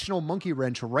intentional monkey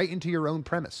wrench right into your own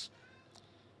premise?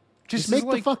 Just This is make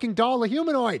the like- fucking doll a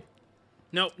humanoid.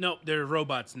 No, they're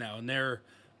robots now, and they're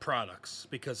products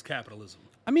because capitalism.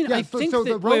 I mean, Yeah, I so, think so that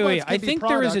the wait, robots I can be think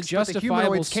there is a products, but the justifiable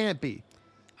humanoids can't be.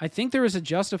 I think there is a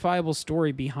justifiable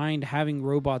story behind having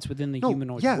robots within the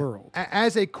humanoid world.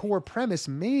 As a core premise,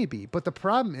 maybe. But the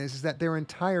problem is that their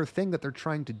entire thing that they're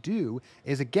trying to do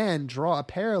is, again, draw a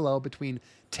parallel between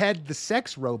Ted the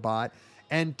sex robot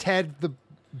and Ted the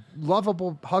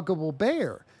lovable, huggable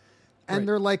bear. And Right.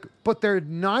 they're like, but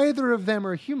neither of them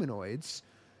are humanoids.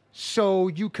 So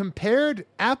you compared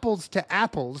apples to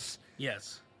apples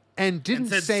Yes. and didn't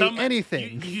said say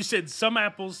anything. You said some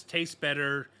apples taste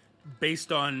better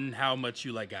based on how much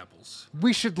you like apples.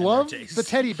 We should their love taste. the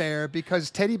teddy bear because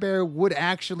teddy bear would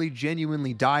actually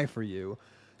genuinely die for you.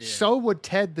 So would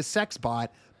Ted the sex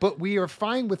bot, but we are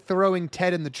fine with throwing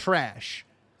Ted in the trash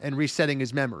and resetting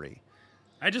his memory.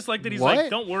 I just like that he's What? like,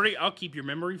 don't worry, I'll keep your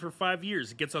memory for 5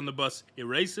 years. It gets on the bus,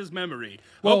 erases memory.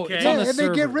 Well, okay. it's on the and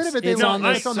they get rid of it. They It's want on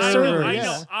the it's on the I server. know, I yeah.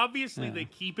 know. Obviously, they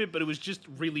keep it, but it was just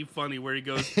really funny where he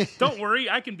goes, "Don't worry,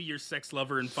 I can be your sex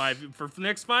lover for the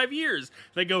next 5 years."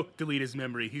 They go, delete his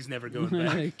memory. He's never going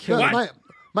back. Kill No, it.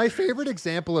 my favorite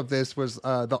example of this was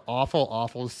the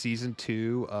awful season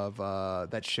 2 of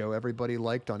that show everybody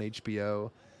liked on HBO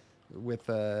with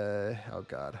oh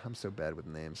god, I'm so bad with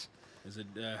names. Is it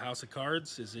House of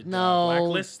Cards? Is it No.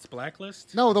 Blacklist?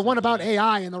 Blacklist? No, the Is one it, about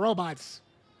AI and the robots.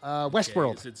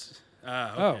 Westworld. Okay, it's, Oh,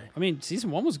 okay. I mean,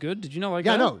 season 1 was good. Did you not like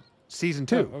Yeah, that? no, season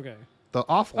 2. Oh, okay. The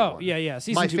awful Oh, one. yeah.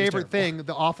 Season My 2 was favorite terrible. thing,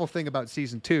 the awful thing about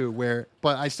season 2,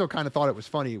 but I still kind of thought it was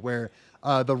funny, where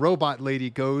the robot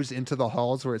lady goes into the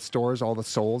halls where it stores all the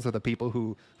souls of the people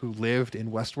who lived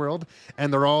in Westworld,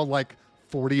 and they're all like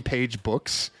 40-page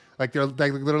books like they're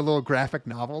like little graphic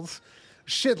novels.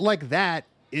 Shit like that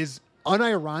is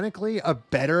unironically a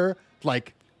better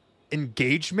like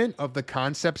engagement of the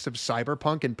concepts of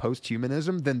cyberpunk and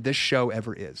post-humanism than this show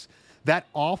ever is. That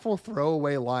awful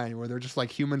throwaway line where they're just like,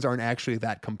 humans aren't actually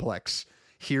that complex.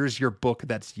 Here's your book.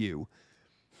 That's you.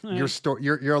 Your story.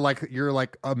 You're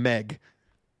like a meg.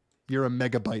 You're a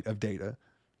megabyte of data.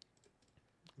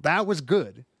 That was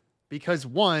good because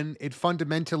one, it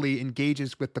fundamentally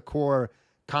engages with the core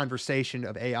conversation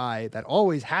of AI that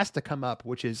always has to come up,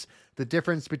 which is the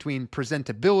difference between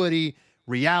presentability,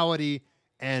 reality,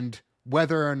 and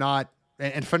whether or not,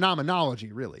 and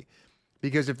phenomenology, really.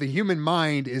 Because if the human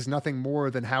mind is nothing more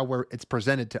than how it's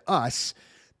presented to us,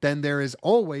 then there is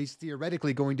always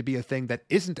theoretically going to be a thing that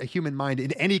isn't a human mind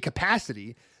in any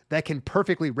capacity that can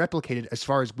perfectly replicate it as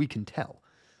far as we can tell.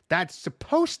 That's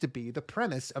supposed to be the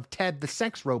premise of Ted the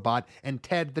sex robot and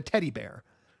Ted the teddy bear.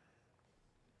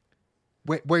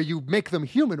 Where you make them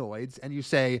humanoids and you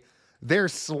say, they're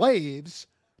slaves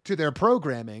to their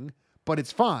programming, but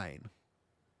it's fine.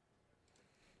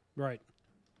 Right.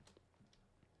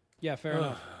 Yeah, fair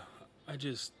enough. I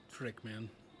just frick, man.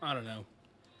 I don't know.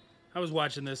 I was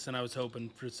watching this and I was hoping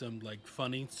for some like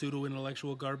funny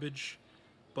pseudo-intellectual garbage,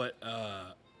 but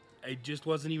it just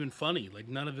wasn't even funny. Like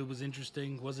none of it was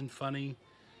interesting. Wasn't funny.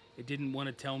 It didn't want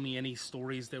to tell me any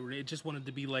stories that were. It just wanted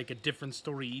to be like a different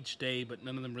story each day, but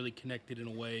none of them really connected in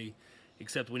a way.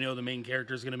 Except we know the main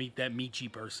character is going to meet that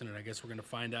Michi person, and I guess we're going to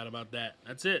find out about that.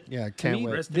 That's it. Yeah, can't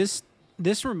wait.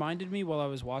 This reminded me while I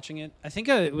was watching it. I think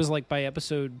it was like by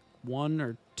episode 1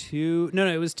 or 2. No,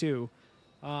 it was 2.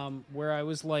 Where I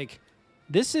was like,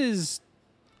 this is,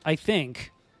 I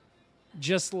think,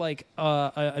 just like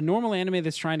a normal anime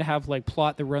that's trying to have like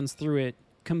plot that runs through it,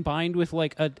 combined with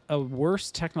like a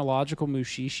worse technological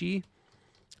mushishi.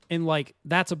 And like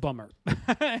that's a bummer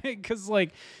because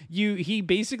like he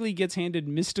basically gets handed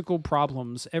mystical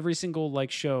problems every single like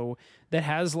show that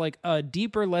has like a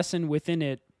deeper lesson within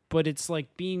it, but it's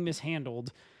like being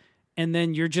mishandled, and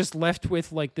then you're just left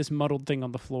with like this muddled thing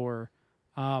on the floor.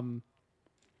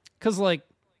 Because like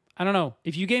I don't know,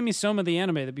 if you gave me Soma the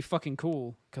anime, that'd be fucking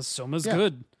cool. Because Soma's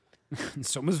good,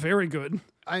 Soma's very good.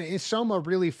 Soma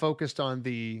really focused on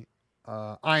the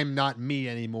I'm not me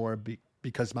anymore.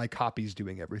 Because my copy's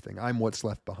doing everything. I'm what's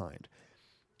left behind.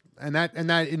 And that in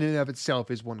and of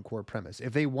itself is one core premise.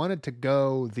 If they wanted to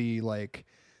go the like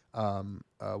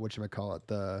whatchamacallit,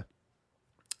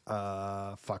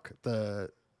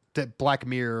 the Black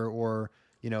Mirror, or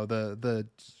you know, the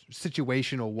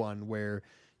situational one where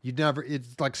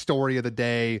it's like story of the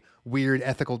day, weird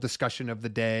ethical discussion of the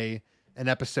day, an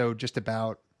episode just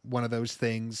about one of those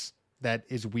things that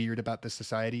is weird about this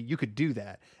society, you could do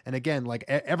that. And again, like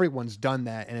everyone's done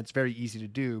that, and it's very easy to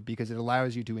do because it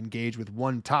allows you to engage with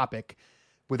one topic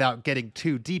without getting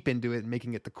too deep into it and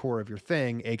making it the core of your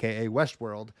thing, aka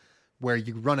Westworld, where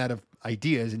you run out of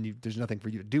ideas and there's nothing for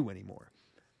you to do anymore.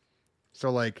 So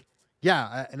like,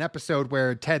 yeah, an episode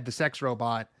where Ted the sex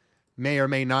robot may or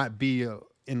may not be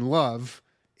in love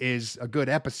is a good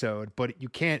episode, but you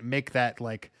can't make that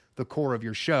like the core of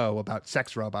your show about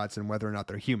sex robots and whether or not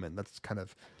they're human. That's kind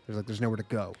of there's nowhere to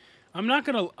go. I'm not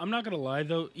gonna lie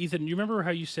though, Ethan. You remember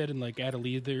how you said in like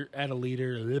Atalier,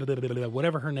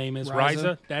 whatever her name is,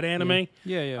 Ryza, that anime,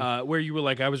 yeah. Where you were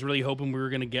like, I was really hoping we were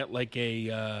gonna get like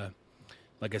a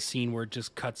scene where it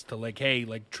just cuts to like, hey,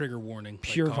 like trigger warning,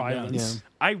 pure like, violence. Yeah.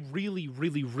 I really,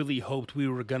 really, really hoped we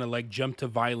were gonna like jump to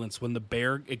violence when the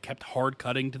bear. It kept hard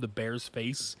cutting to the bear's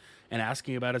face and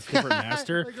asking about its different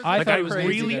master. I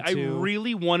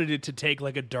really wanted it to take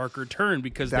like a darker turn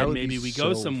because then maybe we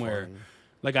go somewhere.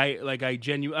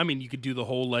 Funny. I mean, you could do the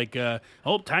whole like,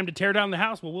 time to tear down the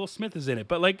house. Well, Will Smith is in it,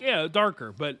 but like, yeah,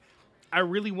 darker. But I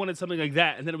really wanted something like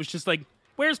that, and then it was just like,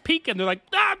 where's Pika? And they're like,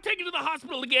 I'm taking to the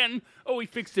hospital again. Oh, he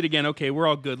fixed it again. Okay, we're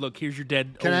all good. Look, here's your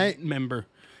dead member.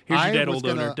 Here's your dead old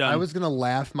owner. Done. I was gonna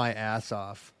laugh my ass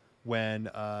off when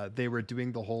they were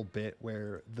doing the whole bit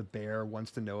where the bear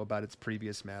wants to know about its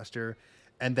previous master,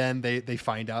 and then they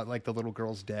find out like the little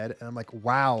girl's dead, and I'm like,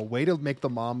 wow, way to make the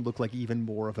mom look like even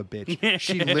more of a bitch.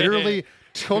 She literally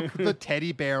took the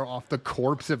teddy bear off the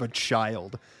corpse of a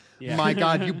child. Yeah. My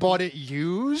God, you bought it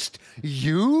used?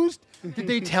 Used? Did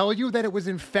they tell you that it was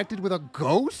infected with a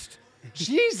ghost?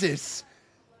 Jesus.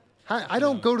 I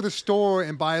don't go to the store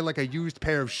and buy like a used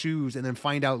pair of shoes and then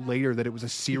find out later that it was a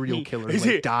serial killer who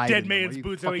like, died. Dead man's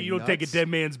boots. I mean, you don't take a dead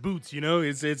man's boots. You know,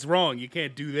 it's wrong. You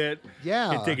can't do that. Yeah,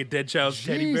 you can't take a dead child's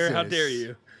teddy bear. How dare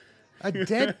you? A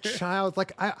dead child.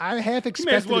 Like I half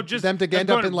expected them to end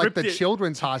up in like the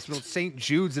children's hospital, St.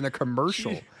 Jude's, in a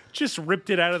commercial. just ripped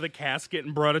it out of the casket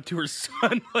and brought it to her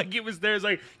son. Like it was there. It's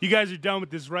like, you guys are done with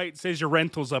this, right? It says your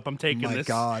rental's up. I'm taking My this.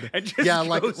 God. And just Yeah,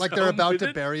 goes like they're home about with to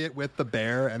it. bury it with the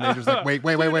bear, and they're just like, wait,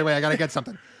 I gotta get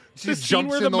something. She The just scene jumps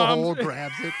where in the the mom's- hole,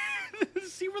 grabs it.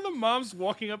 See where the mom's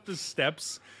walking up the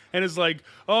steps and is like,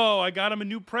 "Oh, I got him a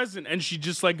new present," and she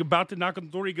just like about to knock on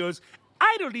the door. He goes,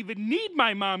 "I don't even need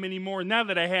my mom anymore now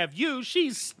that I have you.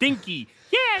 She's stinky."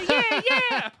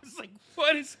 Yeah. It's like,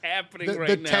 what is happening now?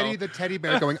 The teddy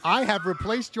bear going, I have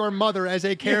replaced your mother as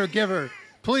a caregiver.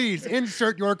 Please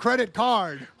insert your credit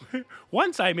card.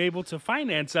 Once I'm able to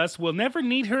finance us, we'll never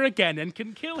need her again and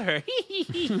can kill her.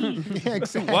 Yeah,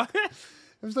 exactly. What?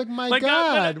 I was like, my Like,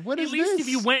 God, what is at least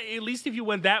this? At least if you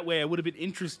went that way, I would have been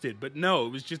interested. But no, it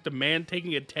was just a man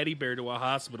taking a teddy bear to a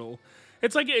hospital.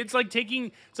 It's like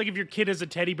if your kid has a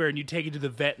teddy bear and you take it to the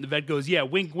vet and the vet goes, "Yeah,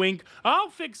 wink, wink, I'll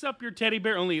fix up your teddy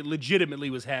bear." Only it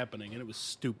legitimately was happening and it was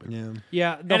stupid. Yeah.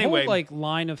 Yeah, the Anyway. whole like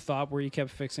line of thought where he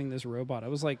kept fixing this robot, I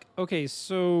was like, okay,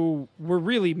 so we're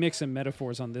really mixing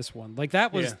metaphors on this one. Like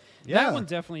that was Yeah. that one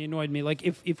definitely annoyed me. Like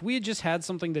if we had just had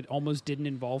something that almost didn't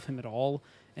involve him at all,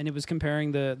 and it was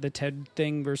comparing the Ted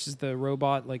thing versus the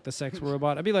robot, like the sex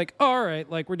robot, I'd be like, oh, all right,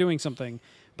 like we're doing something.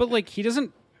 But like he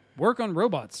doesn't work on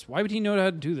robots. Why would he know how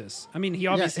to do this? I mean, he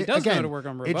obviously does know how to work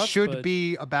on robots. It should but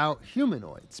be about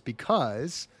humanoids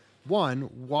because, one,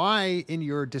 why in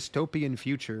your dystopian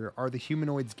future are the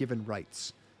humanoids given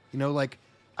rights? You know, like,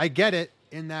 I get it.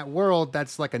 In that world,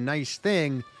 that's like a nice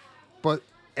thing. But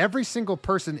every single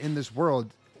person in this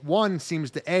world, one,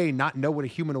 seems to, A, not know what a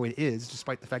humanoid is,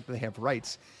 despite the fact that they have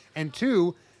rights. And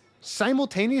two,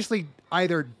 simultaneously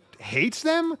either hates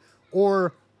them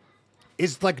or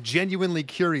is like genuinely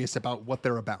curious about what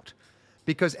they're about.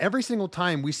 Because every single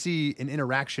time we see an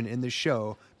interaction in this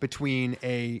show between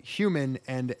a human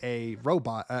and a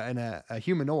robot and a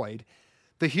humanoid,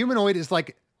 the humanoid is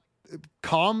like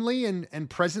calmly and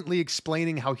presently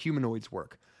explaining how humanoids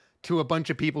work to a bunch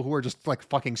of people who are just like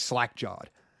fucking slack-jawed.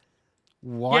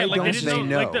 Why like don't they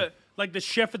know? Like the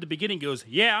chef at the beginning goes,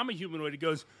 "Yeah, I'm a humanoid." He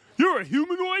goes, "You're a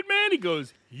humanoid, man?" He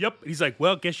goes, "Yep." He's like,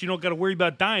 "Well, guess you don't got to worry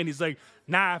about dying." He's like,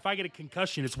 "Nah, if I get a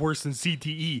concussion, it's worse than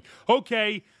CTE."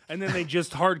 Okay, and then they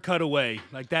just hard cut away.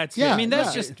 Like that's Yeah, it. I mean,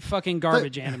 that's yeah. just fucking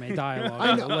garbage anime dialogue.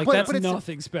 I know, Like but that's it's-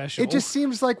 nothing special. It just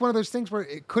seems like one of those things where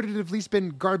it could have at least been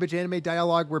garbage anime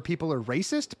dialogue where people are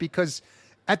racist, because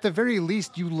at the very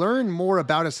least you learn more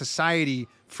about a society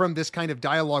from this kind of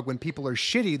dialogue when people are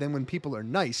shitty than when people are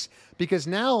nice. Because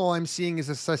now all I'm seeing is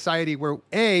a society where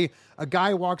a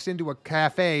guy walks into a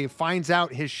cafe, finds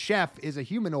out his chef is a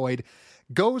humanoid,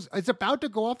 it's about to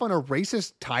go off on a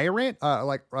racist tirade,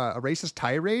 a racist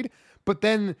tirade, but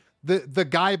then the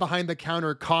guy behind the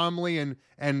counter calmly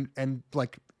and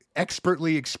like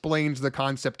expertly explains the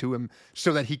concept to him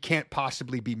so that he can't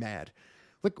possibly be mad.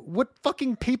 Like, what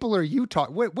fucking people are you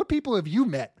talking? What people have you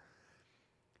met?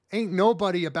 Ain't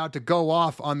nobody about to go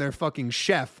off on their fucking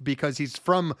chef because he's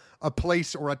from a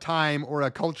place or a time or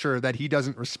a culture that he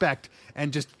doesn't respect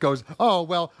and just goes, "Oh,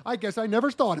 well, I guess I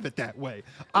never thought of it that way.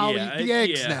 I'll eat the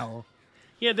eggs now."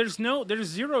 Yeah, there's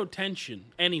zero tension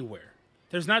anywhere.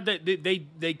 There's not that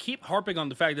they keep harping on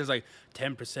the fact there's like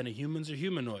 10% of humans are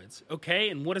humanoids. Okay,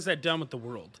 and what has that done with the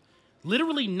world?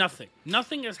 Literally nothing.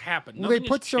 Nothing has happened. Well, Nothing they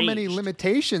put has so many changed.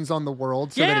 limitations on the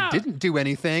world so that Yeah. it didn't do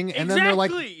anything, and then they're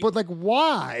like, Exactly. "But like,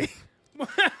 why?"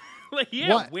 Like,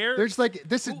 yeah, What? where There's like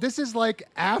this is like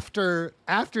after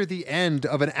the end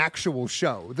of an actual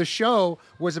show. The show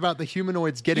was about the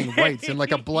humanoids getting rights and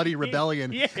like a bloody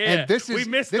rebellion. Yeah. And this We is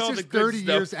missed all the good 30 stuff.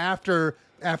 years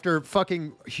after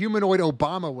fucking humanoid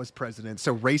Obama was president,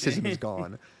 so racism is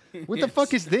gone. What the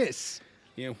fuck is this?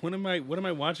 Yeah, what am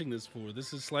I watching this for?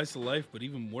 This is slice of life, but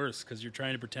even worse because you're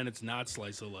trying to pretend it's not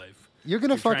slice of life. You're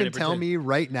gonna trying fucking to tell pretend- me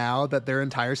right now that their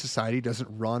entire society doesn't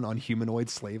run on humanoid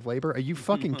slave labor? Are you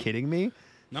fucking kidding me?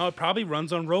 No, it probably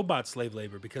runs on robot slave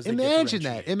labor because they Imagine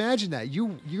differentiate. that. Imagine that.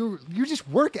 You just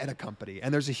work at a company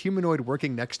and there's a humanoid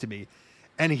working next to me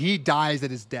and he dies at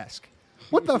his desk.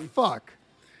 What the fuck?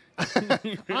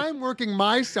 I'm working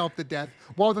myself to death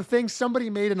while the thing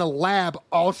somebody made in a lab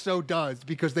also does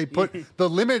because they put the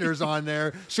limiters on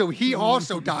there so he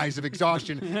also dies of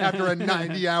exhaustion after a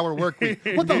 90-hour work week.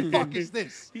 What the fuck is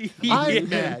this? I'm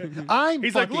mad. I'm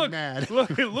He's fucking like, look,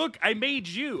 mad. look, I made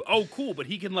you. Oh, cool, but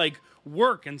he can like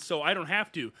work, and so I don't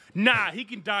have to. Nah, he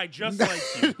can die just like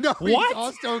you. No,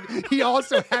 What? he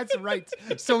also has rights.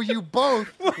 So you both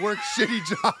work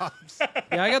shitty jobs.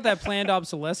 Yeah, I got that planned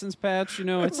obsolescence patch. You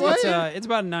know, it's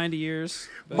about 90 years.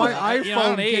 But, My I iPhone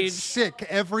don't age. gets sick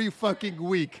every fucking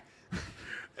week.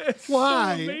 It's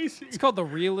Why? So amazing. It's called the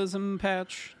realism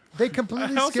patch. They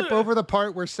completely I also- skip over the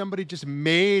part where somebody just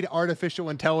made artificial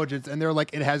intelligence and they're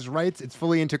like, it has rights, it's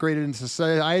fully integrated into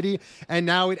society, and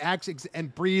now it acts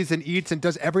and breathes and eats and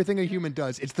does everything a human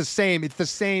does. It's the same. It's the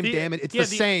same, damn it. It's the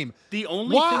same. The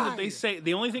only thing Why? that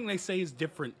the only thing they say is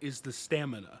different is the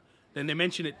stamina. Then they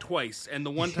mention it twice, and the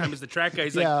one time is the track guy.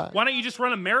 He's Yeah. like, "Why don't you just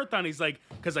run a marathon?" He's like,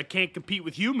 "Because I can't compete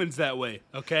with humans that way."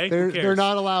 Okay, Who They're cares?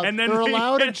 not allowed. And then They're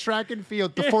allowed in track and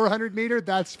field. The 400 meter,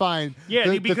 that's fine. Yeah,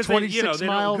 the, because the they, 26 they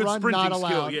mile don't good run, sprinting not skill.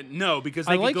 allowed. Yeah, no, because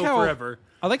they I like could go how forever.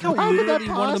 I like how How could that literally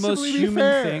one of the most possibly be human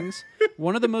fair? things,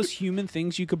 one of the most human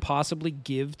things you could possibly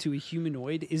give to a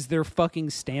humanoid is their fucking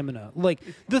stamina. Like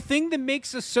the thing that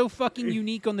makes us so fucking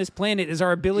unique on this planet is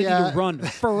our ability Yeah. to run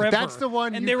forever. That's the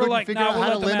one and you they were couldn't like, figure "Nah, out we'll how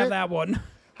let to them have limit? that one."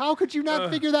 How could you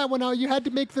not figure that one out? You had to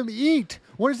make them eat.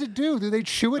 What does it do? Do they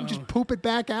chew it and just poop it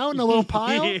back out in a little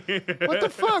pile? What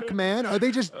the fuck, man? Are they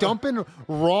just dumping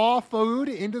raw food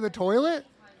into the toilet?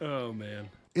 Oh man.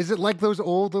 Is it like those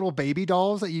old little baby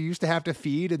dolls that you used to have to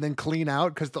feed and then clean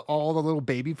out because all the little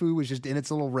baby food was just in its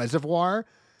little reservoir?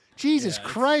 Jesus Yeah,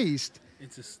 Christ.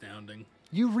 It's astounding.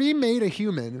 You remade a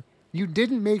human. You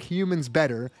didn't make humans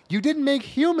better. You didn't make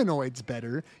humanoids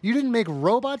better. You didn't make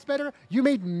robots better. You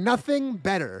made nothing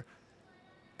better.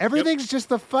 Everything's just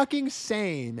the fucking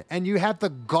same, and you have the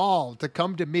gall to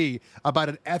come to me about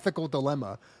an ethical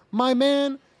dilemma. My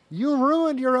man, you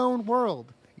ruined your own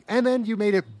world, and then you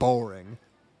made it boring.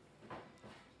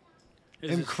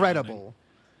 It's Incredible.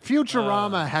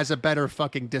 Futurama has a better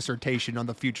fucking dissertation on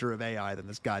the future of AI than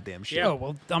this goddamn shit. Yeah. Oh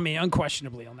well, I mean,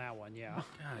 unquestionably on that one, yeah. God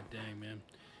dang, man.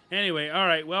 Anyway, all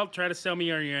right. Well, try to sell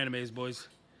me on your animes, boys.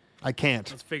 I can't.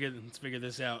 Let's figure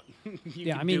this out. You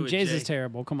Yeah, can I mean, do it, Jay's Jay. is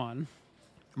terrible. Come on.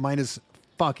 Mine is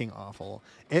fucking awful.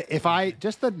 If I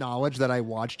just the knowledge that I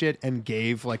watched it and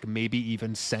gave like maybe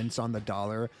even cents on the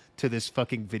dollar to this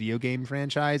fucking video game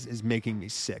franchise is making me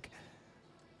sick.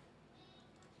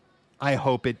 I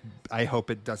hope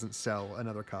it doesn't sell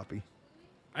another copy.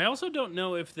 I also don't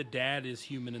know if the dad is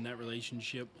human in that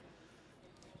relationship.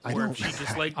 I Or don't if she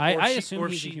just like I or she- assume or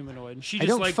he's she, a humanoid. She I just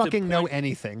don't liked to fucking know point-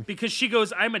 anything. because she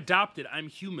goes, "I'm adopted, I'm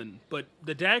human," but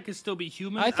the dad could still be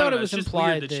human. I thought don't it know, was it's just implied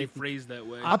weird that she that- phrased that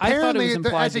way. Apparently, was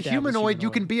implied as a the dad was humanoid, you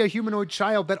can humanoid. be a humanoid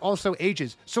child that also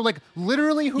ages. So, like,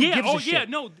 literally, who yeah, gives oh a shit? yeah,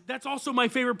 no, that's also my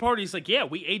favorite part. He's like, "Yeah,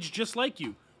 we age just like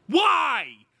you." Why?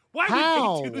 Why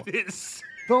How? would they do this?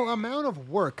 The amount of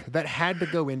work that had to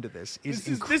go into this is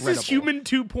incredible. This is human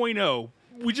 2.0.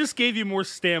 We just gave you more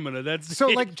stamina. That's So,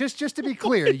 it. like, just to be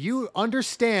clear, you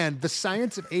understand the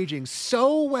science of aging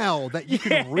so well that you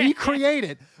can recreate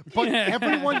it, but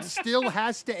everyone still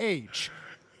has to age.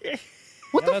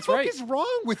 What the that's fuck right. is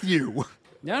wrong with you?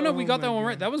 No, we got that one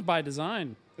right. That was by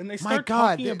design. And they My start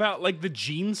God, talking about like the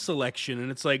gene selection, and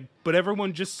it's like, but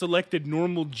everyone just selected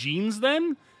normal genes.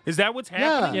 Then is that what's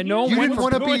happening? Yeah, no you one didn't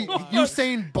wants want to to be go-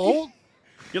 Usain Bolt.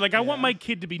 You're like, I want my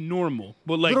kid to be normal,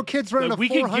 but like Little kids running like, a we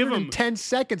could give 400 him in 10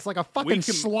 seconds like a fucking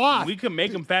sloth. We can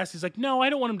make him fast. He's like, no, I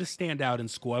don't want him to stand out in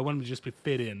school. I want him to just be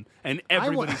fit in. And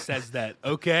everybody says that.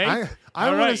 Okay, I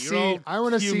All want right, to you're see. all I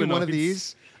want to see one of humanoids.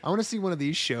 these. I want to see one of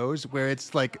these shows where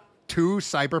it's like two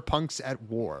cyberpunks at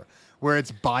war, where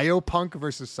it's biopunk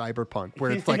versus cyberpunk,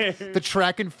 where it's like the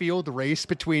track and field race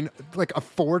between like a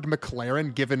Ford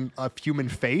McLaren given a human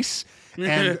face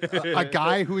and a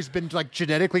guy who's been like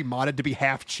genetically modded to be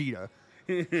half cheetah.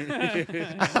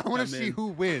 I want to see who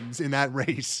wins in that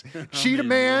race, Cheetah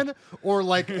Man or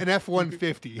like an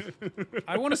F-150.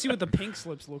 I want to see what the pink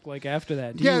slips look like after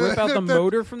that. Do you whip out the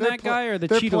motor from that guy or the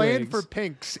they're cheetah playing legs? for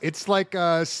pinks. It's like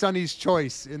Sonny's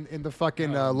Choice in the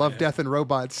fucking Love, Death, and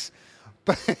Robots.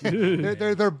 But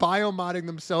they're biomodding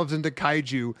themselves into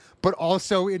kaiju, but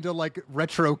also into like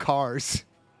retro cars.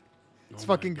 It's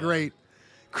fucking great.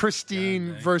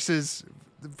 Christine versus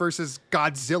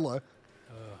Godzilla.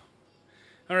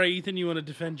 All right, Ethan, you want to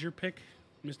defend your pick,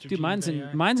 Mr. Dude,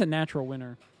 mine's a natural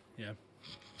winner. Yeah.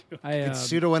 It's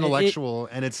pseudo intellectual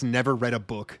and it's never read a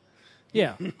book.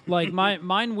 Yeah, like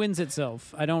mine wins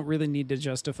itself. I don't really need to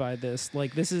justify this.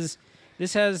 Like this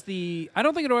has the. I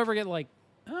don't think it'll ever get like.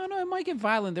 I don't know. It might get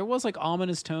violent. There was like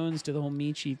ominous tones to the whole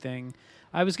Michi thing.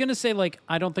 I was gonna say like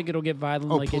I don't think it'll get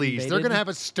violent. Oh, like please. Invaded. They're going to have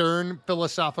a stern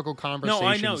philosophical conversation No,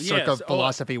 I know. circa Yes.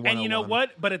 philosophy 101. And you know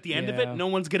what? But at the end of Yeah. it, no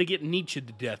one's gonna get Nietzsche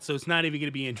to death, so it's not even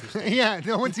gonna be interesting. Yeah,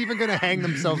 no one's even going to hang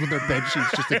themselves with their bed sheets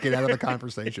just to get out of the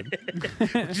conversation.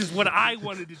 Which is what I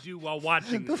wanted to do while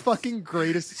watching The this. fucking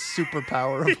greatest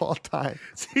superpower of all time.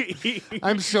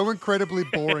 I'm so incredibly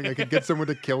boring. I could get someone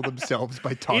to kill themselves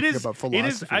by talking about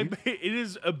philosophy. It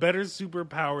is a better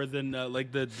superpower than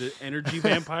like the energy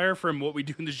vampire from what we We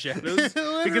Do in the Shadows? It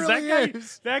Because literally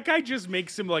is. that guy just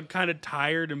makes him like kind of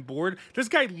tired and bored. This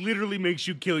guy literally makes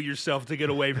you kill yourself to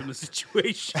get away from the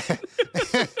situation.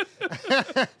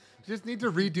 Just need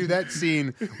to redo that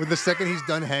scene with the second he's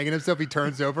done hanging himself, he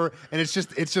turns over and it's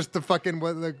just the fucking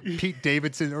Pete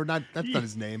Davidson, or not, that's not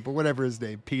his name, but whatever his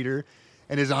name, Peter,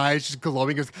 and his eyes just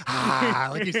glowing, goes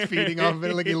like he's feeding off of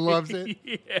it, like he loves it.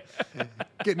 Yeah.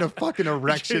 Getting a fucking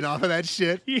erection off of that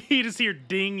shit. You just hear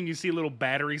ding and you see a little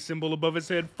battery symbol above his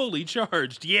head, fully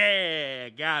charged. Yeah,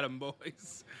 got him,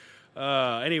 boys.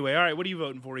 Anyway, all right, what are you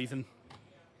voting for, Ethan?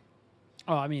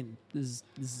 Oh, I mean, this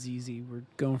is easy. We're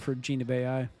going for Gene of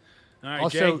AI. All right,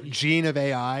 Also, Jay. gene of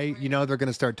AI, you know they're going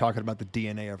to start talking about the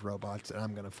DNA of robots, and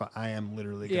I am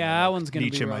literally going Yeah, that one's gonna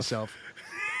be Nietzsche rough. myself.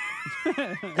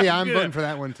 Yeah, I'm voting for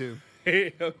that one too.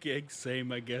 Okay,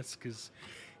 same, I guess, because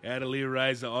Atalier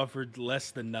Ryza offered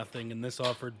less than nothing, and this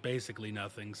offered basically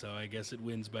nothing, so I guess it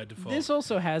wins by default. This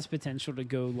also has potential to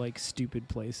go like stupid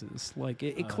places. Like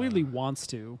it clearly wants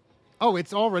to. Oh,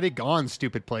 it's already gone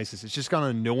stupid places. It's just gone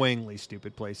annoyingly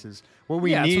stupid places. What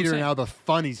we Yeah, that's what need I'm are saying. now the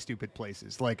funny stupid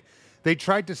places. Like, they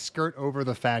tried to skirt over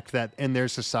the fact that in their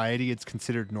society it's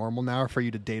considered normal now for you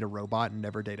to date a robot and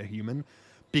never date a human.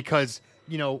 Because,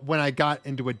 you know, when I got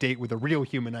into a date with a real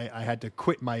human, I had to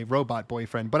quit my robot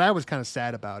boyfriend. But I was kind of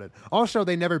sad about it. Also,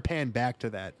 they never panned back to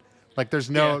that. Like, there's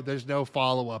no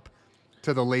follow-up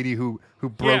to the lady who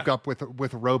broke up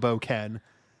with Robo Ken.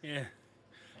 Yeah.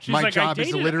 She's My like, job I is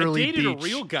dated, literally I dated a beach.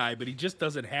 real guy, but he just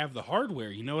doesn't have the hardware.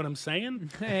 You know what I'm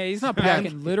saying? Hey, he's not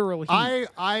packing literal heat.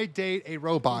 I date a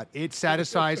robot. It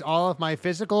satisfies all of my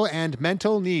physical and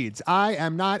mental needs. I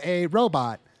am not a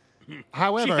robot.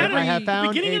 However, I have the found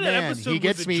beginning a of that man. episode He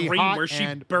gets was a me dream hot where she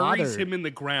and buries bothered. him in the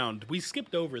ground. We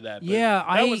skipped over that. But Yeah,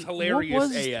 that was hilarious what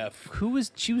was, AF. Who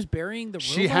was she was burying the robot?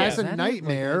 She has Is a that it?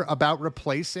 nightmare about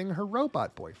replacing her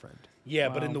robot boyfriend. Yeah,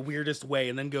 but in Wow. the weirdest way,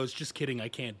 and then goes, "Just kidding, I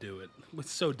can't do it."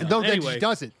 It's so dumb. No, anyway, then she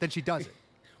does it. Then she does it.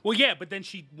 Well, yeah, but then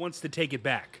she wants to take it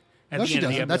back. At No, the she end of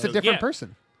the doesn't. That's a episode. different Yeah.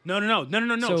 person. No.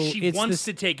 So She it's wants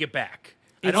the- to take it back.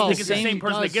 I It's don't the think it's the same- same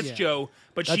person that does, gets yeah. Joe,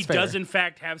 but she That's fair. does in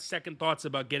fact have second thoughts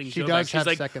about getting She Joe does back. She's have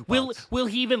like, second "Will thoughts. will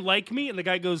he even like me?" And the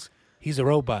guy goes, "He's a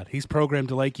robot. He's programmed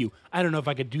to like you. I don't know if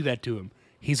I could do that to him.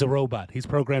 He's a robot. He's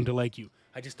programmed to like you.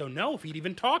 I just don't know if he'd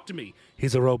even talk to me.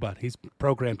 He's a robot. He's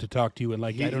programmed to talk to you and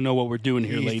like you. I don't know what we're doing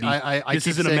here, he's- lady. I This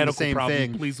keep isn't a saying the medical same problem.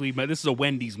 thing. Please leave. This is a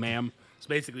Wendy's, ma'am." It's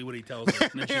basically what he tells her.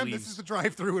 And then she Ma'am, leaves. this is a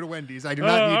drive-through at a Wendy's. I do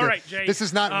not need all to. right, Jay. This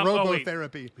is not wait.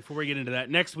 robotherapy. Before we get into that,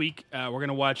 next week we're going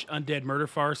to watch Undead Murder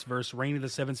Farce versus Reign of the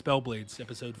Seven Spellblades,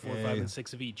 episode 4, 5, and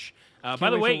 6 of each. By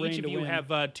the wait way, for Reign each of to you win.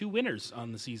 have 2 winners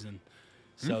on the season,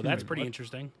 so that's pretty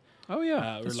interesting. Oh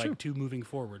yeah, We're that's like true. 2 moving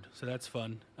forward, so that's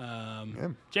fun.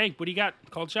 Jay, what do you got?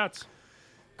 Called shots.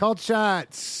 Called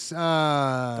shots.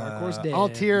 Dark Horse Dead.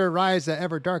 Altair, Ryza,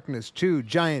 Ever Darkness, 2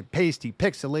 giant, pasty,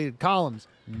 pixelated columns.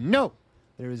 No,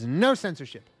 there is no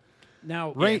censorship.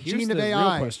 Now, Right, here's Gene the of real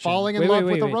AI question. falling in Wait, love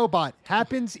wait, with wait. a robot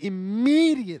happens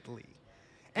immediately.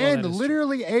 And that is true.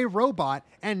 literally a robot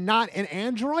and not an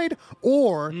android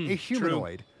or a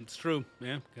humanoid. True. It's true.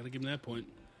 Yeah, got to give him that point.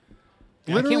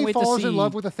 I can't Literally wait to falls in see-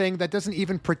 love with a thing that doesn't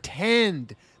even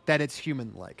pretend that it's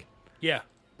human-like. Yeah,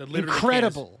 that literally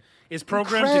Incredible. is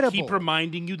programmed to keep Incredible.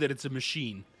 reminding you that it's a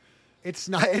machine. It's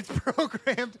not. It's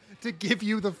programmed to give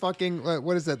you the fucking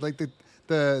what is that? Like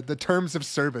the terms of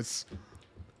service.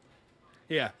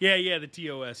 Yeah, the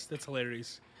TOS. That's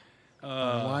hilarious. Why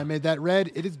I made that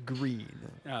red? It is green.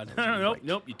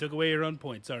 Nope. You took away your own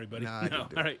point. Sorry, buddy. Nah, I didn't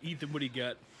do All it. right, Ethan, what do you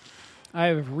got? I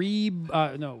have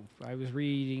I was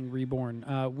reading Reborn.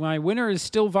 My winner is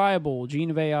still viable.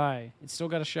 Gene of AI. It's still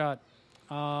got a shot.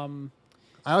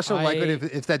 I also like it I-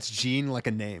 if that's Gene, like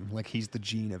a name, like he's the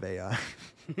Gene of AI.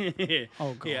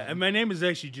 Oh, God. Yeah, and my name is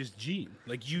actually just Gene,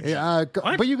 like Eugene. Yeah,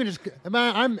 What? but you can just.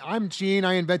 I'm Gene.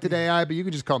 I invented AI, but you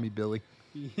can just call me Billy.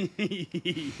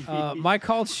 My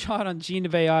called shot on Gene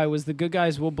of AI was the good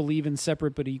guys will believe in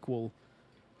separate but equal,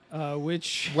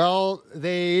 which Well,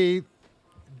 they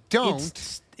don't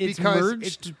it's because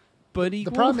merged but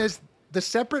equal. the problem is the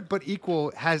separate but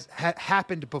equal has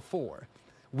happened before.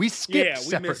 We skipped Yeah, we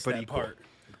separate missed but that equal. part.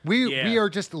 We Yeah. are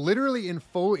just literally in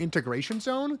full integration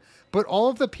zone, but all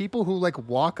of the people who like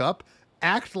walk up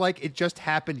act like it just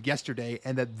happened yesterday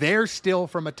and that they're still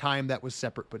from a time that was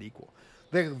separate but equal.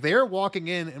 They're walking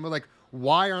in and we're like,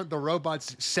 why aren't the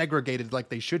robots segregated like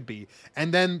they should be?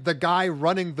 And then the guy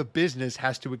running the business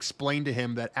has to explain to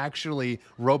him that actually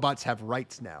robots have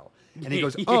rights now. And he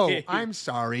goes, oh, I'm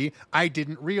sorry. I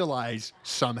didn't realize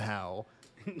somehow.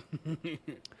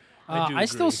 I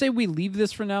still say we leave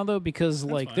this for now though because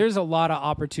like fine. there's a lot of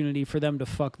opportunity for them to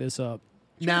fuck this up.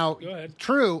 Now, go ahead.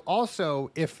 true,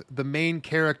 also, if the main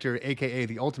character, a.k.a.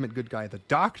 the ultimate good guy, the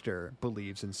Doctor,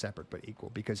 believes in separate but equal,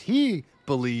 because he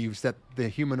believes that the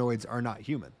humanoids are not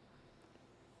human.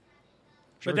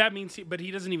 But that means, but he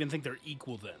doesn't even think they're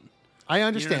equal then. I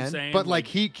understand, saying? but like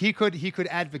he could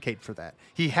advocate for that.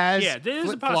 He has there's a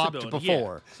flip-flopped possibility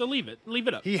before. Yeah. So leave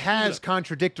it up. He has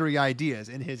contradictory ideas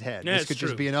in his head. Yeah, This it's could true.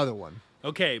 just be another one.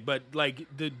 Okay, but like,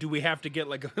 do we have to get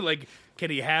like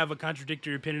can he have a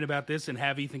contradictory opinion about this and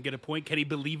have Ethan get a point? Can he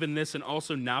believe in this and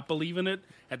also not believe in it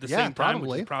at the same time? Which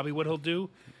probably. is probably what he'll do.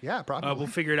 Yeah, probably. We'll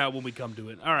figure it out when we come to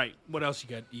it. All right, what else you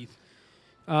got, Eth?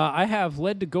 I have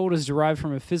lead to gold is derived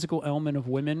from a physical element of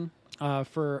women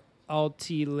for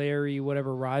Atalier,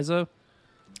 whatever, Ryza.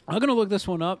 I'm going to look this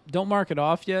one up. Don't mark it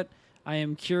off yet. I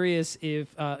am curious if,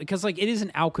 because like it is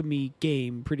an alchemy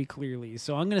game pretty clearly.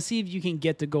 So I'm going to see if you can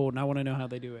get to gold, and I want to know how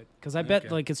they do it. Because I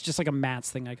bet like it's just like a maths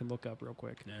thing I can look up real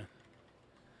quick. Yeah.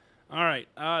 All right,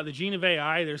 the Gene of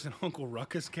AI, there's an Uncle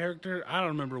Ruckus character. I don't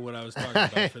remember what I was talking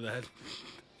about for that.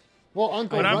 Well,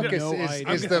 Uncle But I'm Ruckus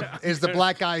gonna- is the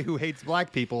black guy who hates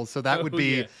black people, so that would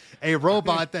be yeah. a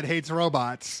robot that hates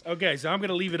robots. Okay, so I'm going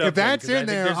to leave it up. If that's then, 'cause I in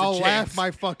think there, there's a I'll laugh chance.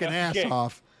 my fucking ass Okay.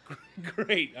 off.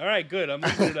 Great. All right, good. I'm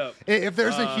leaving it up. If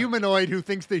there's a humanoid who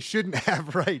thinks they shouldn't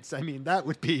have rights, I mean that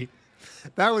would be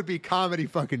comedy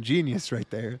fucking genius right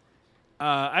there.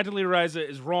 Atalier Ryza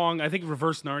is wrong. I think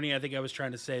reverse Narnia. I think I was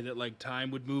trying to say that like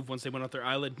time would move once they went off their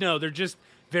island. No, they're just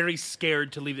very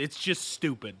scared to leave. It's just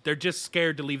stupid. They're just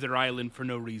scared to leave their island for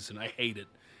no reason. I hate it.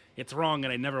 It's wrong,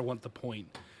 and I never want the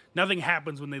point. Nothing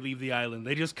happens when they leave the island.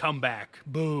 They just come back.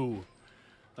 Boo.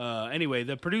 Anyway,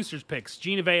 the producer's picks.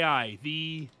 Gene of AI.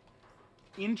 The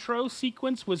intro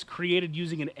sequence was created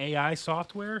using an AI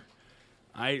software.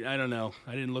 I don't know.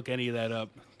 I didn't look any of that up.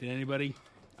 Did anybody?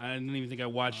 I didn't even think I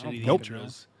watched any of the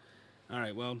intros. All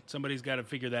right, well, somebody's got to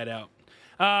figure that out.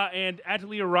 And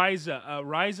Atalier Ryza.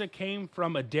 Ryza came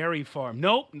from a dairy farm.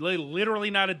 Nope, literally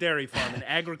not a dairy farm. An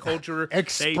agriculture.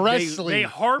 Expressly. They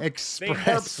harp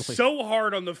Expressly. so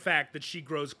hard on the fact that she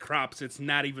grows crops. It's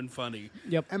not even funny.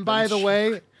 Yep. And by the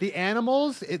way, the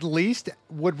animals at least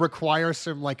would require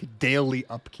some like daily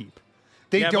upkeep.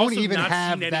 They Yeah, I've don't also even not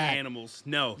have seen that. any animals.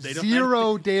 No, they don't.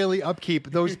 Zero daily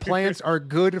upkeep. Those plants are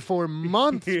good for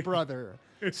months, brother.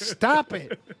 Stop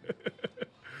it.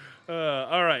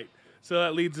 All right. So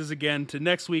that leads us again to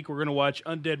next week. We're going to watch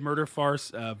Undead Murder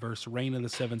Farce versus Reign of the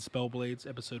Seven Spellblades,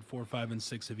 episode 4, 5, and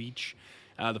 6 of each.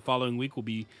 The following week will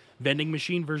be Vending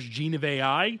Machine versus Gene of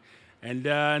AI. And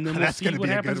then we'll That's see gonna what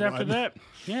be a happens good after one. that.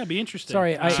 Yeah, it'd be interesting.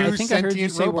 Sorry, I Two think I heard you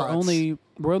sentient say robots.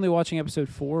 we're only watching episode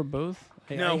 4 of both.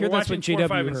 No, I we're hear that's watching what 4, JW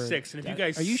 5, and heard. 6. And if you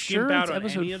guys Are you skimp sure out it's on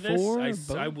episode any of this,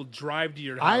 4? I will drive to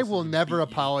your house. I will and never beat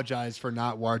you. apologize for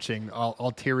not watching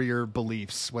ulterior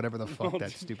beliefs, whatever the fuck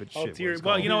that stupid shit Ulterior. was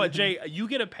Well, called. you know what, Jay? You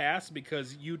get a pass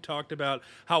because you talked about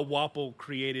how Wapple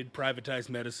created privatized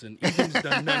medicine. Ethan's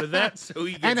done none of that, so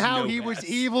he gets And how no he was pass.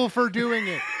 evil for doing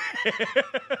it.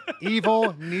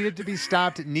 Evil needed to be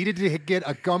stopped. Needed to get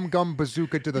a gum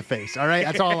bazooka to the face. All right,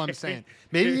 that's all I'm saying.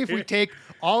 Maybe if we take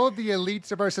all of the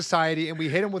elites of our society and we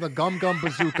hit them with a gum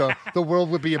bazooka, the world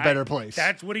would be a better place.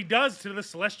 That's what he does to the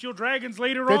celestial dragons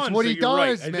later That's on. what so he you're right.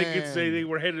 does, I think it's man. they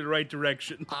were headed in the right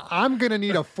direction. I'm gonna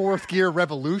need a fourth gear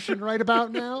revolution right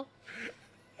about now.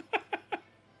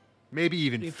 Maybe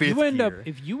even If fifth you end gear.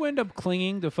 if you end up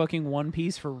clinging to fucking One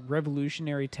Piece for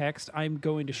revolutionary text, I'm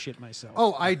going to shit myself.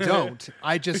 Oh, I don't.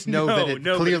 I just know that it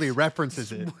No, but clearly it's-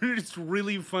 references it. It's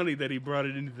really funny that he brought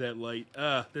it into that light.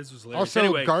 This was hilarious. Also,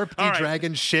 Anyway, Garp the all right.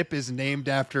 Dragon's ship is named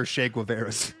after Che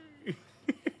Guevara's.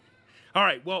 All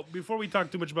right. Well, before we talk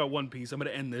too much about One Piece, I'm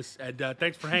going to end this. And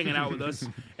thanks for hanging out with us.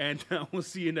 And we'll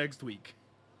see you next week.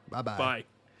 Bye-bye. Bye.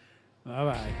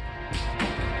 Bye bye.